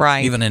whatever,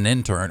 Right. Even an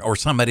intern or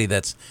somebody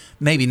that's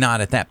maybe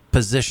not at that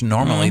position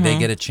normally, they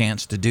get a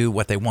chance to do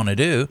what they want to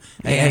do.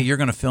 Hey, you're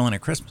going to fill in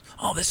at Christmas.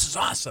 Oh, this is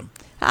awesome.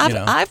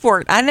 I've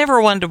worked. I never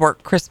wanted to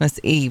work Christmas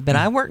Eve, but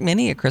I worked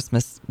many a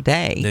Christmas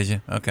Day. Did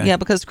you? Okay. Yeah,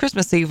 because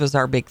Christmas Eve was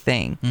our big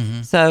thing.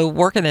 So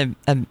working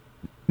a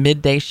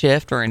midday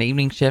shift or an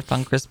evening shift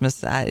on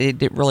Christmas,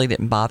 it really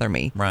didn't bother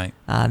me Right.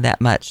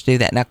 that much to do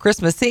that. Now,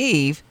 Christmas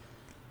Eve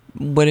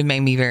would have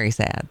made me very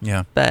sad.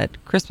 Yeah.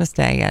 But Christmas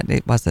Day,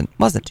 it wasn't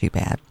too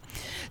bad.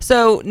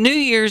 So New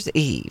Year's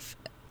Eve,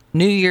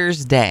 New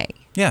Year's Day,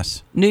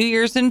 Yes. New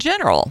Year's in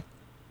general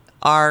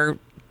are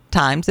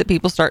times that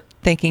people start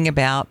thinking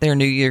about their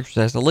New Year's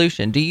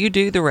resolution. Do you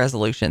do the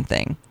resolution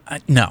thing?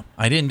 No,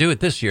 I didn't do it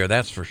this year.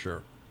 That's for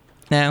sure.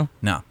 No.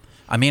 No.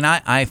 I mean,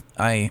 I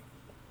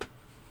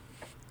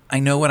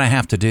know what I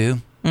have to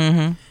do.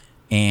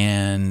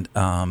 And,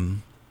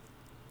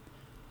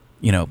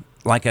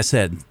 like I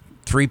said,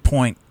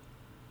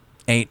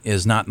 3.8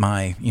 is not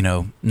my,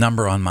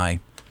 number on my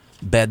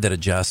bed that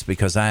adjusts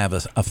because I have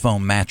a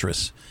foam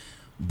mattress,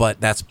 but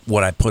that's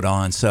what I put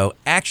on. So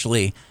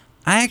I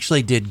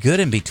actually did good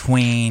in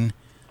between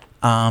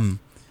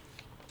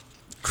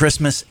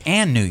Christmas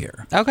and New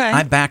Year. Okay.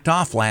 I backed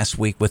off last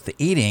week with the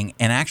eating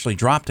and actually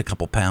dropped a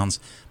couple pounds,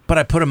 but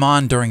I put them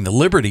on during the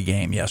Liberty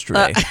game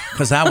yesterday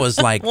because I was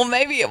like, Well,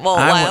 maybe it won't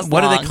last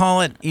what do long. they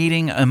call it?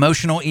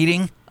 Emotional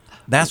eating?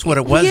 That's what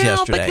it was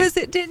yesterday. Yeah, because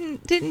it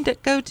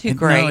didn't go too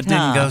great. No, it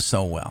didn't go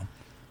so well.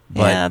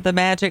 But, yeah, the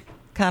magic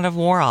kind of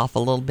wore off a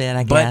little bit,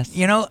 I but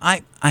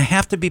guess. I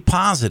have to be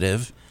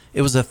positive.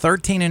 It was a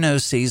 13-0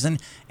 season,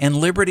 and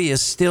Liberty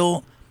is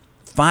still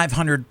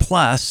 500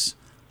 plus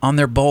on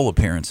their bowl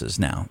appearances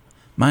now.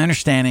 My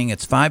understanding,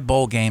 it's 5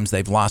 bowl games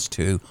they've lost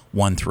 2,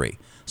 won 3.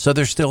 So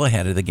they're still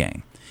ahead of the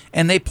game.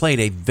 And they played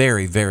a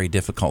very, very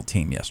difficult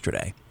team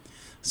yesterday.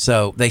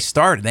 So they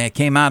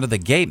came out of the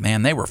gate,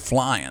 man, they were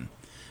flying.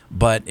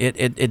 But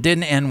it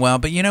didn't end well.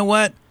 But you know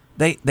what?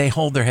 They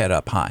hold their head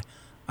up high.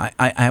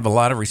 I have a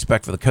lot of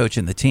respect for the coach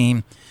and the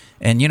team.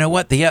 And you know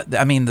what?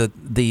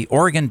 The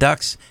Oregon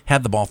Ducks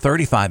had the ball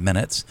 35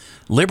 minutes.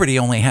 Liberty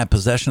only had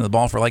possession of the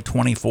ball for like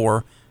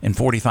 24 and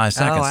 45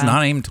 seconds. wow.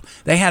 Not even.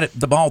 They had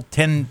the ball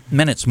 10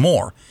 minutes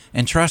more.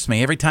 And trust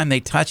me, every time they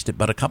touched it,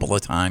 but a couple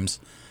of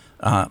times,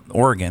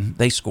 Oregon,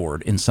 they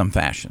scored in some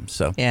fashion.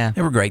 So Yeah.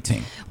 they were a great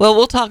team. Well,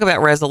 we'll talk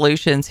about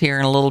resolutions here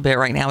in a little bit.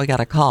 Right now, we got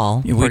a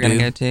call we're going to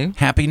go to.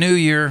 Happy New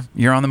Year.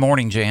 You're on the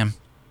Morning Jam.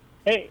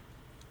 Hey,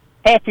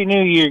 Happy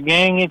New Year,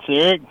 gang. It's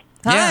Eric.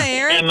 Hi,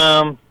 Eric.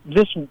 And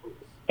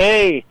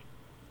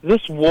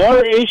this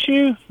water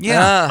issue.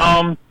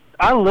 Yeah.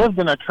 I lived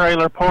in a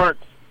trailer park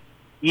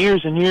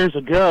years and years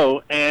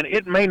ago, and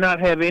it may not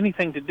have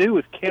anything to do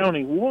with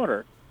county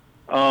water.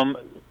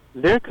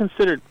 They're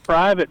considered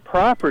private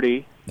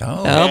property.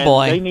 Oh, and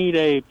boy.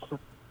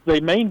 They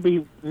may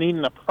be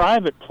needing a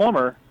private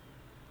plumber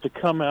to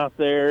come out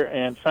there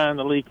and find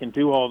the leak and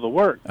do all the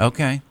work.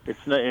 okay.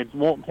 It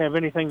won't have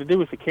anything to do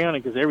with the county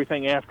because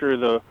everything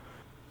after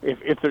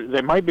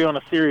they might be on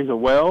a series of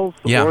wells,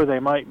 Yeah. or they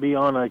might be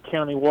on a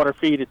county water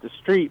feed at the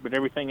street, but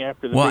everything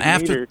after the big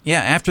after meter.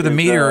 after the is,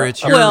 meter,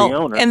 it's up your to the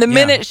Well, owner. and the Yeah.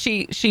 minute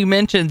she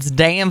mentions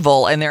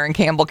Danville and they're in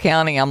Campbell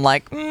County, I'm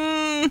like,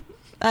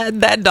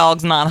 That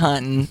dog's not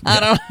hunting.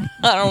 I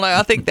don't know.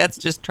 I think that's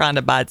just trying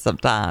to bide some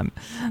time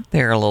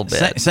there a little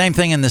bit. Same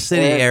thing in the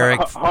city,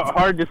 Eric.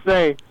 Hard to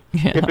say.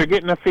 Yeah. If they're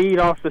getting a feed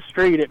off the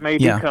street, it may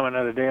be Yeah. coming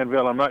out of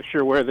Danville. I'm not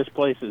sure where this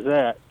place is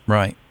at.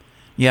 Right.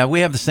 Yeah, we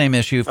have the same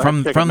issue.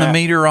 From check the it out.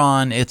 meter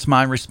on, it's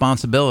my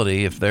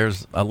responsibility if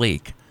there's a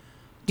leak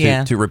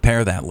to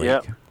repair that leak.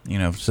 Yep. You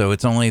know, so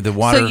it's only the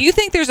water. So you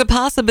think there's a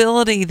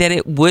possibility that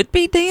it would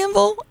be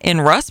Danville in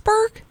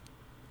Rustburg?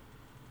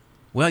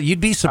 Well,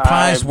 you'd be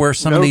surprised where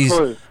some no of these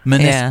clue.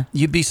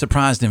 You'd be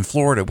surprised in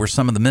Florida where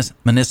some of the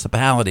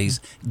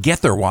municipalities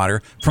get their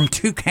water from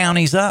 2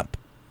 counties up.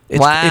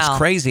 Wow. It's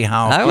crazy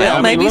how. Oh, well, I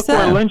mean, maybe look so.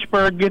 where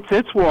Lynchburg gets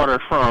its water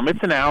from.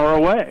 It's an hour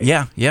away.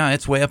 Yeah,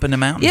 it's way up in the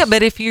mountains. Yeah,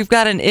 but if you've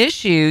got an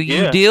issue,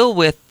 you Yeah. deal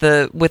with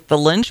the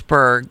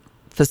Lynchburg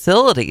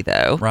facility,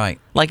 though. Right.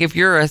 Like if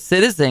you're a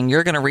citizen,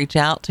 you're going to reach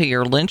out to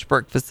your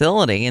Lynchburg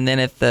facility, and then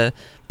if the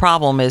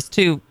problem is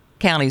 2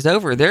 counties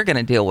over, they're going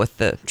to deal with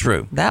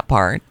that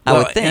part. I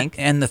would think.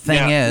 And the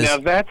thing is, now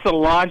that's a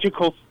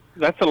logical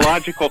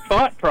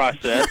thought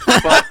process,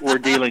 but we're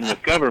dealing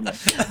with government.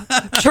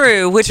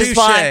 True, which is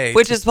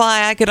Touche.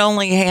 why I could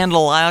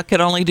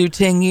only do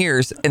 10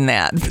 years in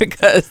that,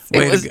 because Way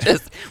it to was go.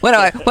 just when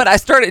I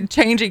started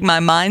changing my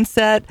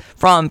mindset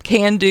from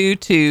can do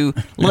to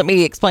let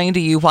me explain to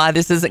you why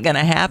this isn't going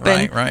to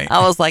happen. Right.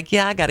 I was like,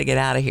 yeah, I got to get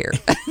out of here.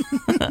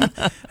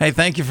 hey,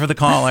 thank you for the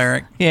call,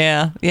 Eric.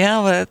 yeah,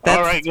 but that's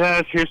All right,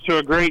 guys, here's to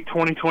a great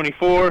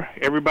 2024.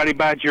 Everybody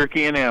buy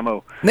jerky and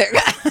ammo.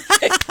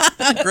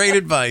 Great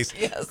advice.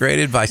 Yes. Great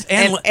advice.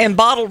 and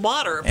bottled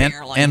water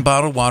apparently. and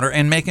bottled water,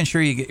 and making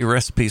sure you get your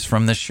recipes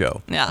from this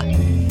show. yeah.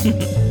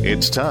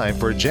 It's time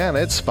for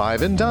Janet's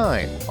 5 and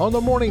Dine on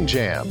the Morning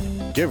Jam.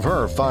 Give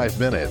her 5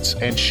 minutes,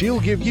 and she'll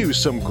give you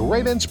some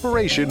great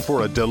inspiration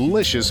for a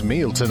delicious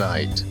meal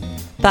tonight.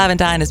 5 and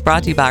Dine is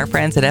brought to you by our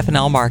friends at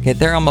F&L Market.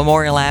 They're on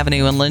Memorial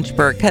Avenue in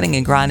Lynchburg, cutting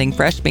and grinding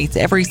fresh meats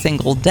every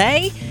single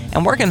day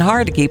and working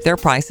hard to keep their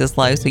prices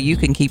low so you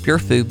can keep your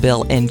food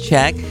bill in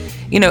check.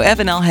 You know,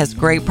 F&L has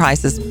great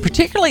prices,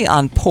 particularly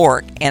on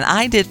pork, and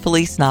I did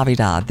Feliz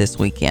Navidad this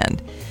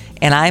weekend,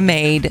 and I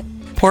made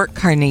pork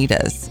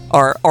carnitas,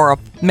 or a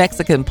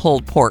Mexican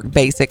pulled pork,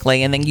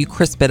 basically, and then you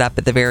crisp it up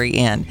at the very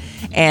end.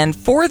 And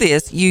for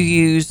this, you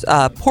use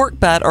pork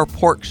butt or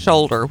pork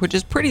shoulder, which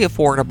is pretty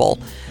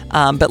affordable.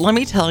 But let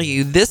me tell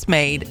you, this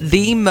made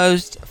the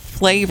most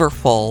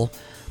flavorful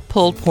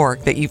pulled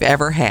pork that you've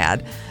ever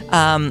had.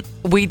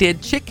 We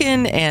did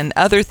chicken and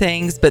other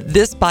things, but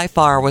this by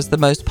far was the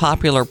most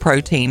popular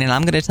protein, and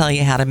I'm going to tell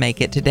you how to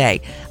make it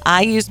today.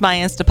 I used my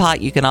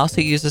Instapot. You can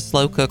also use a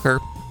slow cooker,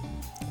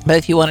 but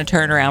if you want to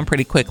turn around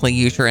pretty quickly,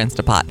 use your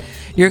Instapot.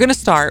 You're going to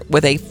start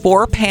with a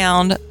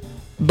 4-pound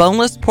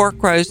boneless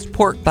pork roast,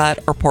 pork butt,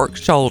 or pork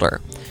shoulder.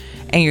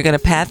 And you're going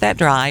to pat that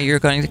dry. You're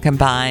going to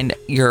combine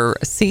your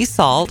sea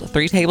salt,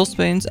 3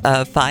 tablespoons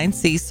of fine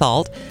sea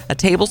salt, a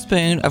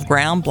tablespoon of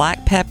ground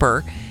black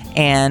pepper,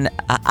 and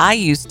I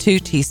used 2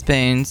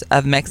 teaspoons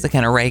of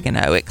Mexican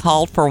oregano. It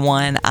called for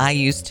 1. I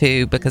used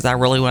 2 because I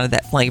really wanted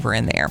that flavor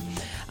in there.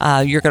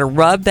 You're going to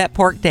rub that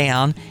pork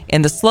down.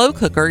 In the slow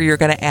cooker, you're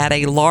going to add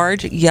a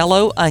large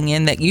yellow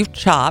onion that you've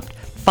chopped,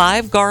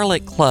 5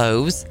 garlic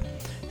cloves,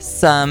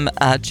 some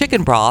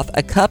chicken broth,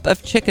 a cup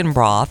of chicken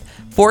broth,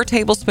 4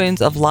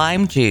 tablespoons of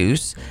lime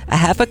juice, a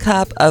half a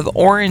cup of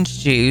orange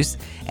juice,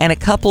 and a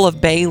couple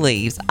of bay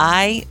leaves.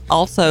 I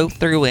also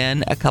threw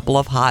in a couple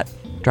of hot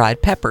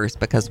dried peppers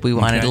because we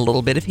wanted a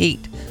little bit of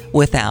heat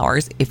with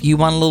ours. If you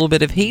want a little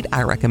bit of heat,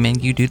 I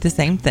recommend you do the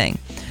same thing.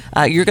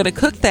 You're going to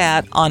cook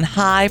that on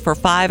high for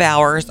 5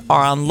 hours or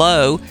on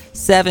low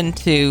 7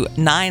 to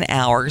 9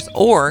 hours,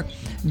 or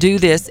do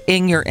this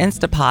in your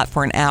Instapot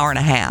for an hour and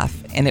a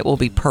half, and it will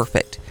be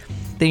perfect.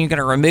 Then you're going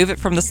to remove it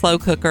from the slow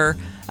cooker.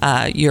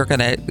 You're going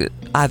to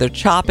either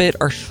chop it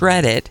or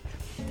shred it,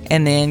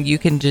 and then you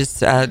can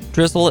just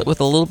drizzle it with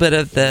a little bit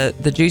of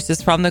the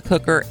juices from the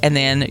cooker, and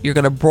then you're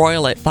going to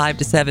broil it 5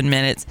 to 7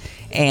 minutes,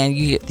 and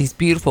you get these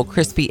beautiful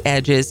crispy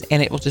edges,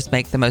 and it will just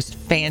make the most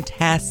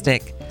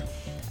fantastic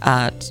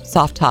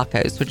soft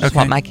tacos, which is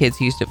what my kids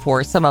used it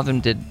for. Some of them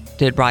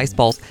did rice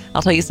bowls.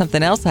 I'll tell you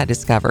something else I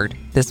discovered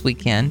this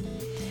weekend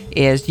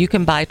is you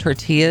can buy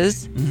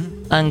tortillas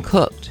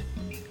uncooked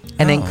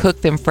and then cook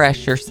them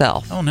fresh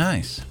yourself. Oh,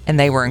 nice. And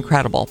they were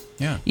incredible.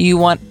 Yeah. You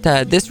want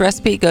this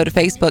recipe, go to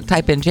Facebook,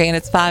 type in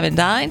Janet's 5 and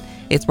Dine.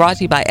 It's brought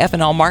to you by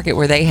F&L Market,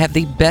 where they have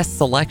the best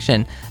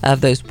selection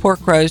of those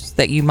pork roasts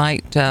that you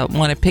might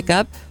want to pick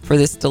up for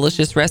this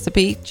delicious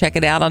recipe. Check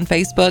it out on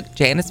Facebook,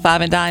 Janet's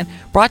 5 and Dine,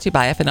 brought to you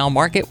by F&L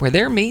Market, where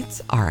their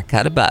meats are a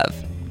cut above.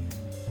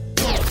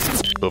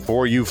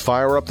 Before you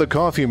fire up the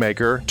coffee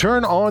maker,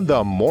 turn on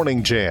the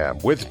Morning Jam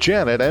with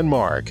Janet and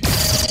Mark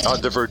on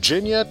the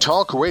Virginia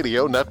Talk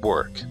Radio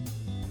Network.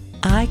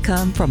 I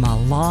come from a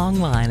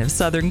long line of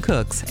Southern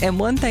cooks, and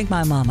one thing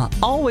my mama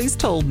always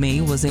told me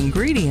was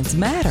ingredients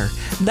matter.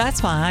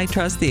 That's why I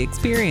trust the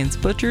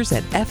experienced butchers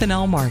at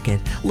F&L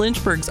Market,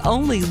 Lynchburg's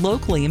only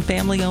locally and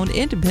family-owned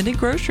independent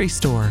grocery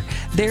store.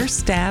 Their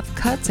staff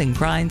cuts and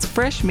grinds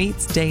fresh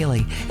meats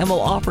daily and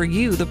will offer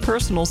you the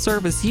personal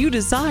service you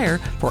desire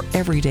for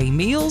everyday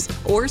meals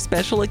or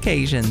special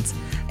occasions.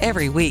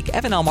 Every week,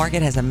 F&L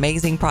Market has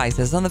amazing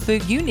prices on the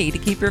food you need to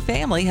keep your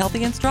family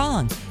healthy and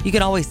strong. You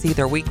can always see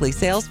their weekly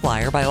sales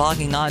flyer by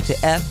logging on to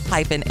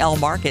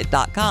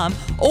f-lmarket.com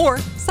or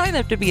sign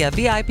up to be a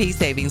VIP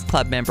Savings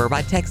Club member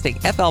by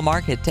texting FL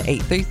Market to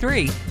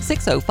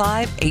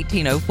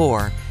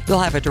 833-605-1804. You'll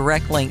have a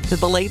direct link to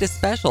the latest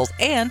specials,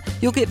 and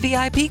you'll get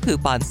VIP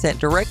coupons sent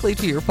directly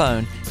to your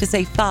phone to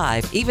save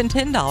 $5, even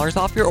 $10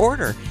 off your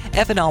order.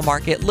 F&L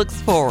Market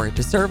looks forward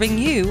to serving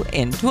you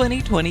in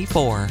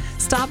 2024.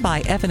 Stop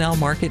by F&L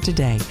Market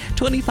today,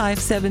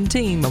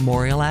 2517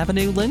 Memorial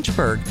Avenue,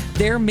 Lynchburg.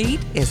 Their meat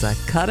is a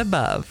cut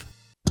above.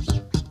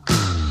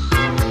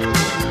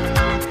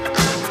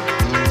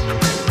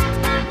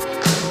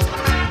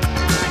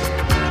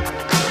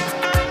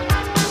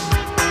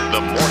 The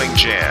Morning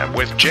Jam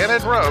with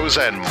Janet Rose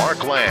and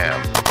Mark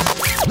Lamb.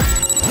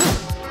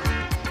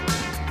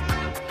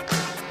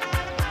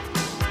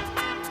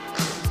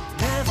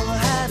 Never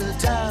had a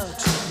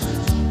doubt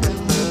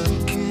in the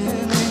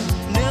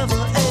beginning, never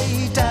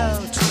a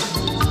doubt.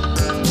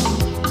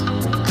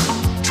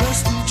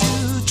 Trusted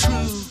you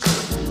true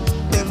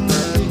in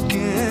the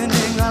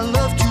beginning, I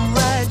loved you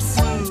right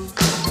through.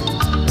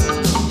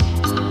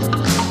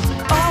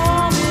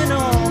 On and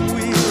on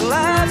we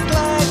laughed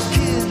like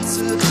kids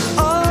at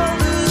all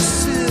the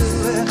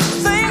silly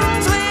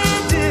things we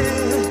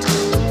did.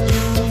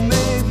 You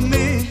made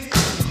me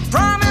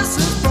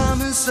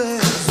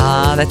promises.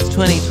 Ah, that's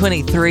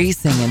 2023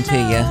 singing to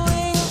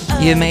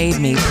you. You made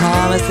me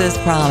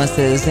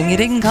promises, and you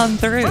didn't come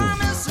through.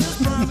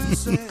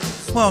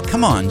 Well,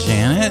 come on,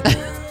 Janet.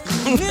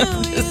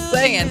 I'm just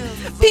saying.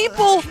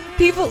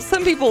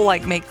 Some people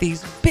like make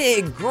these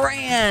big,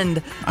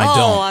 grand. I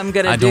don't.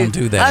 I don't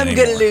do that I'm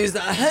anymore. going to lose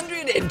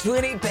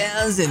 120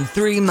 pounds in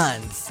 3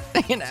 months.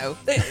 You know,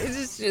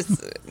 it's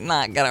just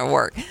not going to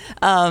work.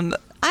 I'm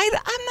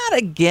not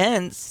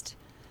against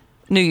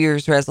New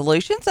Year's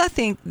resolutions. I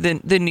think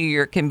the new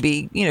year can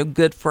be,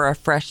 good for a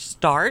fresh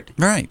start.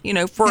 Right.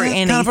 For Yeah,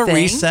 anything. kind of a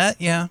reset,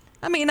 yeah.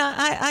 I mean,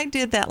 I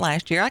did that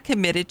last year. I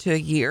committed to a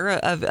year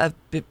of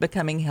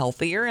becoming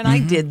healthier, and I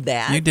did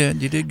that. You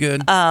did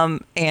good.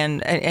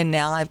 And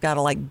now I've got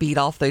to beat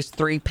off those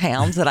 3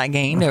 pounds that I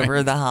gained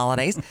over the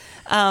holidays.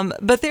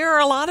 But there are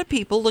a lot of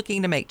people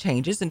looking to make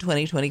changes in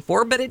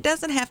 2024, but it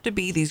doesn't have to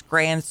be these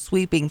grand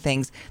sweeping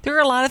things. There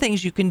are a lot of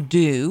things you can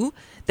do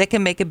that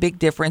can make a big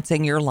difference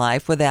in your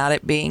life without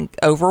it being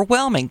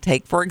overwhelming.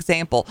 Take, for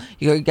example,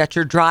 you got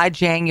your dry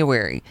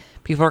January.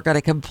 People are going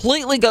to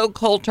completely go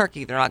cold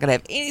turkey. They're not going to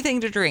have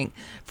anything to drink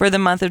for the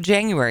month of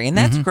January. And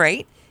that's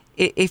great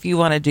if you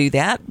want to do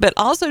that. But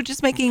also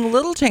just making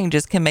little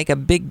changes can make a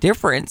big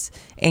difference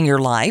in your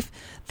life.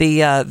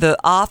 The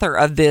author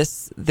of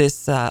this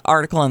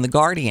article in The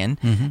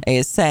Guardian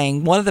is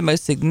saying one of the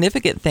most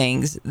significant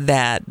things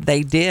that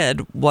they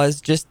did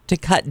was just to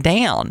cut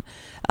down,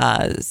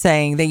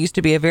 saying they used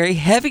to be a very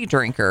heavy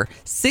drinker,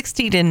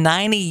 60 to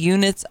 90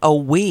 units a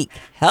week.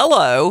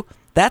 Hello.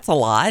 That's a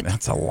lot.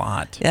 That's a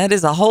lot. That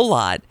is a whole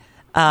lot.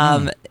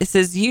 It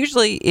says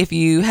usually if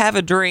you have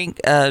a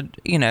drink, when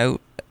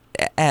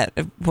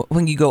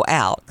you go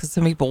out, because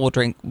some people will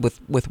drink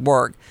with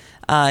work,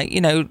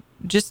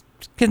 just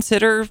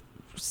consider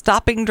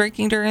stopping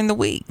drinking during the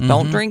week.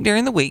 Don't drink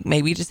during the week.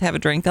 Maybe just have a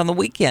drink on the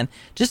weekend.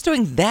 Just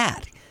doing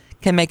that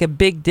can make a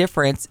big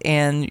difference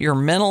in your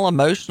mental,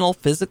 emotional,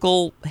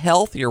 physical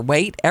health, your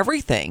weight,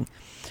 everything.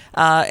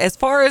 As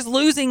far as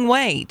losing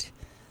weight,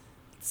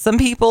 some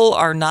people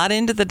are not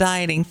into the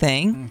dieting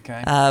thing.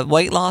 Okay.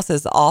 Weight loss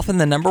is often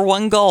the number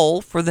one goal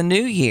for the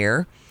new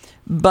year.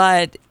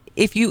 But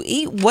if you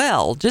eat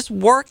well, just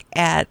work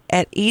at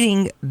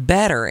eating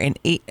better and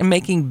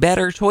making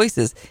better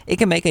choices. It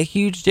can make a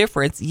huge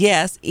difference,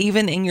 yes,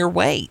 even in your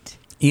weight.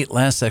 Eat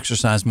less,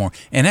 exercise more.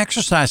 And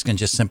exercise can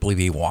just simply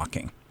be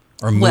walking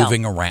or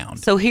moving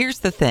around. So here's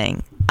the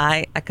thing.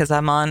 Because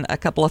I'm on a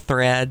couple of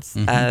threads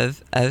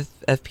of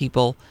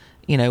people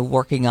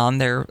working on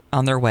their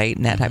weight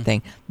and that type of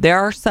thing. There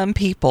are some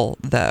people,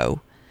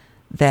 though,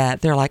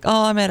 that they're like,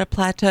 oh, I'm at a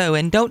plateau,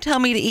 and don't tell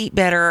me to eat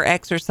better or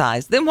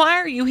exercise. Then why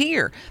are you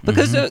here?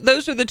 Because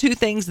those are the two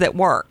things that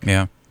work.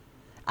 Yeah.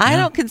 I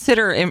don't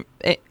consider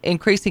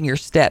increasing your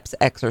steps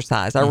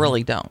exercise. I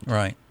really don't.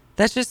 Right.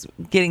 That's just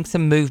getting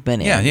some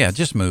movement in. Yeah,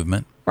 just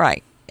movement.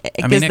 Right.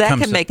 Because that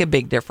can make a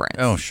big difference.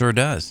 Oh, sure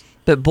does.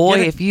 But boy,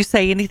 if you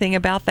say anything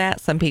about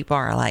that, some people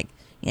are like,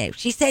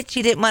 she said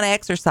she didn't want to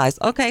exercise.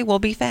 Okay, well,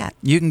 be fat.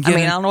 You can get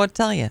I don't know what to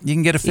tell you. You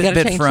can get a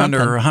Fitbit for under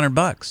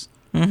 $100,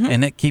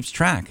 and it keeps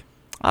track.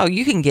 Oh,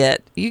 you can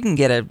get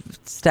a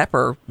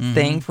stepper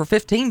thing for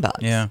 $15.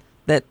 Yeah,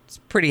 that's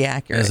pretty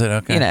accurate. Is it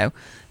okay?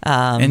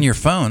 And your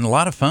phone. A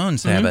lot of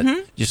phones have it.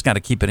 You just got to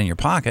keep it in your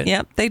pocket.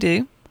 Yep, they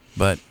do.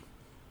 But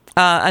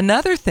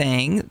Another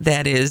thing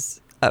that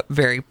is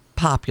very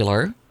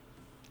popular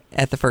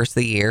at the first of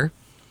the year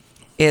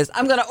is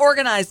I'm going to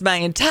organize my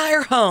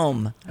entire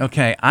home.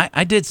 Okay,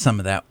 I did some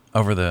of that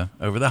over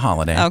the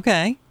holiday.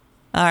 Okay.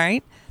 All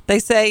right. They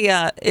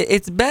say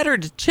it's better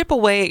to chip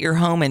away at your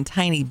home in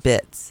tiny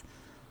bits.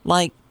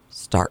 Like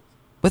start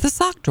with a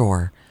sock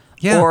drawer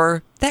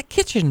or that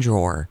kitchen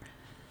drawer.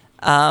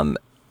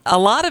 A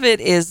lot of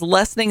it is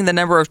lessening the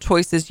number of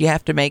choices you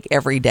have to make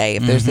every day.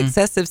 If there's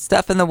excessive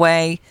stuff in the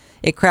way,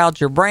 it crowds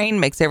your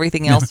brain, makes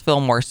everything else feel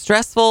more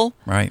stressful.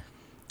 Right.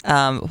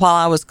 While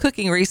I was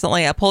cooking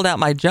recently, I pulled out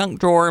my junk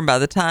drawer, and by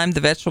the time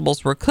the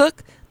vegetables were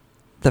cooked,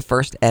 the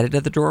first edit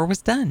of the drawer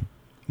was done.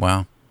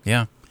 Wow.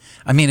 Yeah.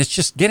 I mean, it's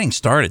just getting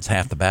started is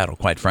half the battle,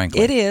 quite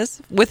frankly. It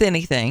is, with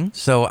anything.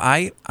 So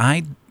I've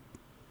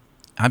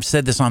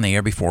said this on the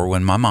air before.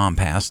 When my mom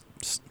passed,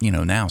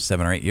 now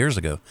 7 or 8 years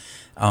ago,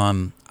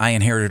 I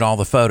inherited all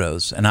the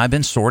photos, and I've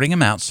been sorting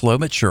them out slow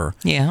but sure.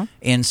 Yeah.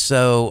 And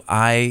so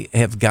I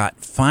have got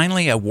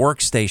finally a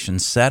workstation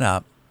set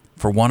up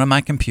for one of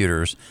my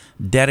computers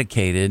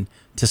dedicated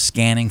to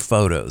scanning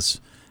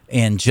photos.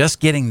 And just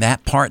getting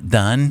that part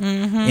done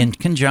in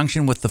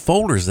conjunction with the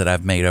folders that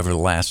I've made over the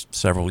last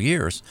several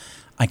years,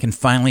 I can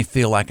finally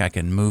feel like I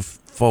can move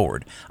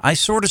forward. I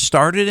sort of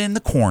started in the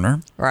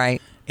corner.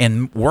 Right.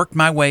 And worked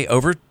my way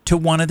over to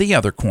one of the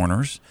other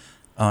corners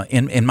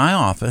in my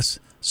office.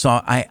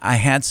 So I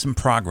had some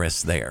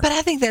progress there. But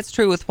I think that's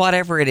true with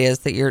whatever it is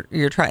that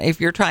you're trying.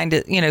 If you're trying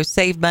to,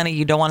 save money,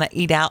 you don't want to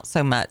eat out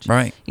so much.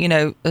 Right.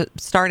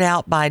 Start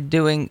out by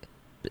doing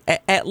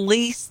at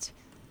least,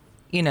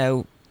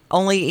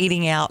 only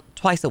eating out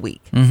twice a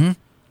week.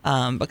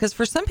 Mm-hmm. Because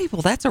for some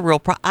people, that's a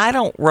real I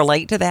don't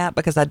relate to that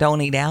because I don't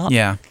eat out.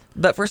 Yeah.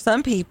 But for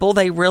some people,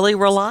 they really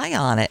rely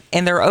on it,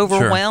 and they're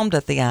overwhelmed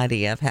at the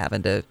idea of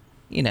having to,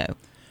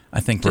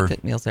 I think to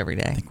cook meals every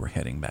day. I think we're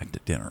heading back to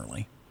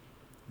Dinnerly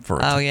for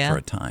for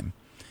a time.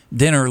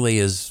 Dinnerly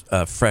is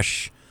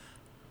fresh.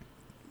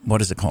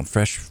 What is it called?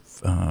 Fresh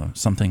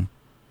something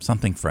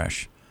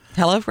fresh.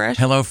 HelloFresh?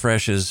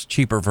 HelloFresh's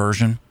cheaper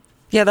version.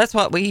 Yeah, that's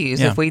what we use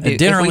if we do.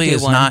 Dinnerly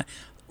is one. not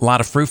a lot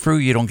of frou-frou.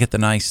 You don't get the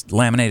nice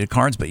laminated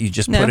cards, but you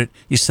just put it.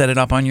 You set it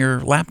up on your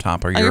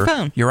laptop or your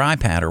phone, your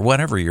iPad or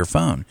whatever, your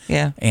phone.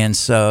 Yeah. And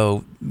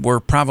so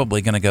we're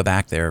probably going to go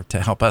back there to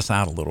help us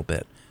out a little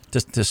bit,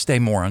 just to stay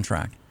more on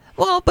track.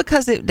 Well,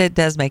 because it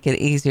does make it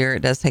easier. It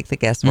does take the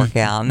guesswork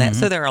out. And that,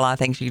 so there are a lot of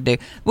things you can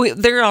do.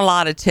 There are a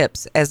lot of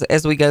tips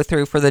as we go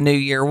through for the new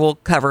year. We'll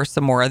cover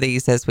some more of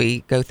these as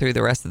we go through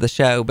the rest of the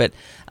show. But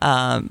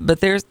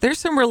there's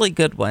some really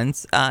good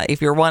ones.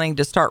 If you're wanting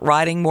to start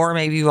writing more,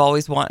 maybe you've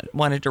always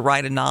wanted to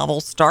write a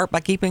novel, start by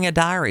keeping a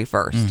diary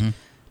first.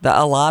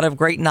 A lot of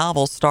great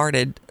novels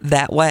started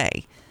that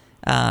way.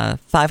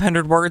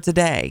 500 words a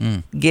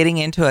day. Getting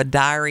into a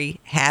diary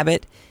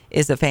habit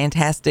is a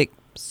fantastic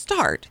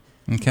start.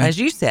 Okay. As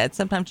you said,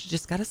 sometimes you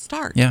just got to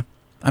start. Yeah.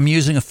 I'm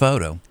using a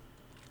photo.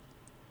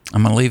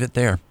 I'm going to leave it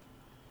there.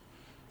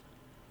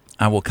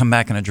 I will come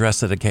back and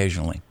address it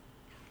occasionally.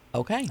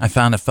 Okay. I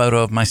found a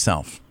photo of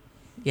myself.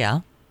 Yeah.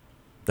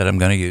 That I'm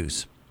going to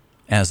use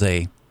as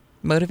a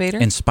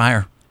motivator,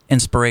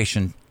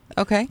 inspiration.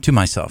 Okay. To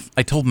myself.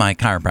 I told my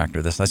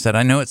chiropractor this. I said,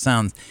 I know it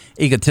sounds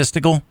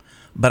egotistical,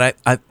 but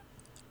I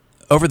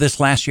over this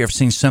last year, I've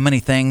seen so many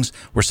things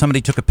where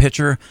somebody took a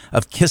picture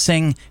of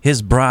kissing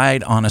his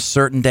bride on a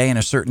certain day in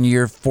a certain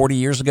year 40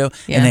 years ago,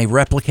 and they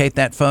replicate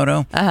that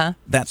photo.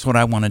 That's what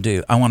I want to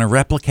do. I want to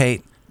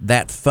replicate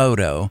that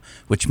photo,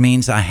 which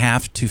means I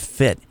have to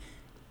fit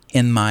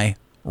in my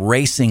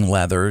racing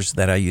leathers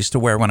that I used to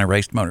wear when I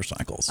raced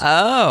motorcycles.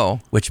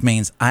 Oh. Which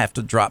means I have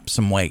to drop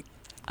some weight.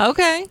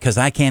 Okay. Because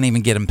I can't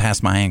even get them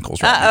past my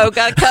ankles right now.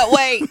 Got to cut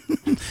weight.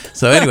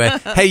 So anyway,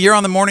 hey, you're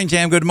on the Morning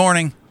Jam. Good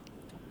morning.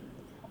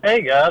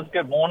 Hey guys,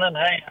 good morning.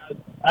 Hey,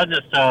 I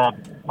just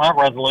my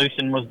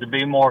resolution was to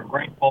be more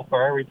grateful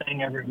for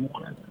everything every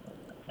morning,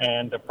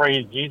 and to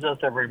praise Jesus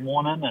every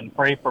morning and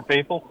pray for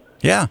people.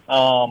 Yeah.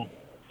 So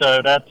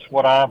that's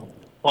what I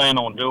plan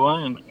on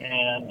doing,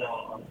 and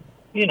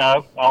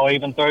I'll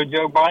even throw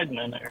Joe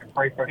Biden in there and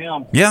pray for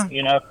him. Yeah.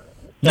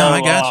 No, I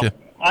got you.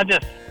 I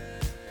don't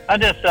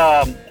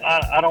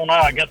know.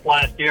 I guess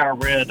last year I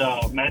read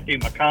Matthew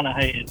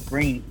McConaughey's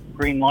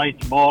Green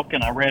Lights book,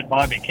 and I read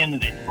Bobby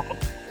Kennedy's book.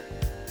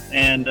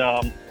 And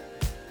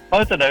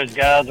both of those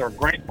guys are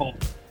grateful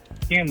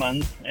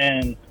humans.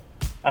 And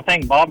I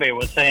think Bobby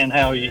was saying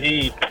how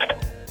he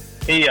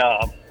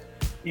was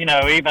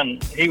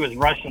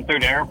rushing through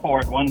the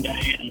airport one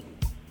day, and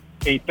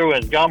he threw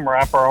his gum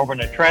wrapper over in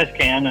the trash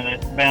can, and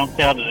it bounced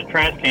out of the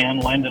trash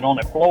can, landed on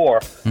the floor.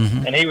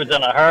 Mm-hmm. And he was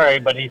in a hurry,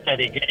 but he said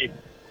he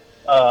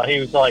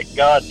was like,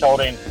 God told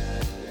him,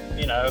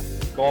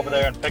 go over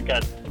there and pick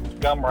that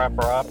gum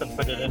wrapper up and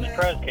put it in the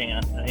trash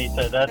can. And he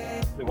said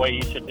that's the way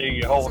you should do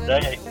your whole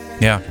day.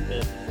 Yeah.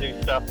 Is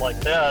do stuff like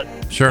that.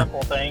 Sure.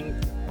 Simple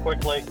things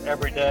quickly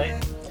every day.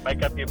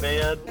 Make up your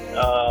bed.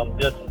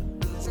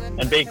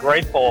 And be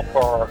grateful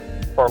for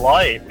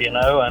life,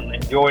 and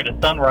enjoy the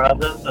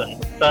sunrises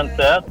and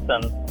sunsets,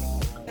 and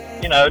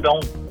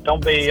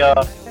don't be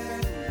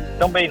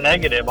Don't be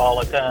negative all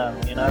the time,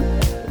 you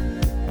know.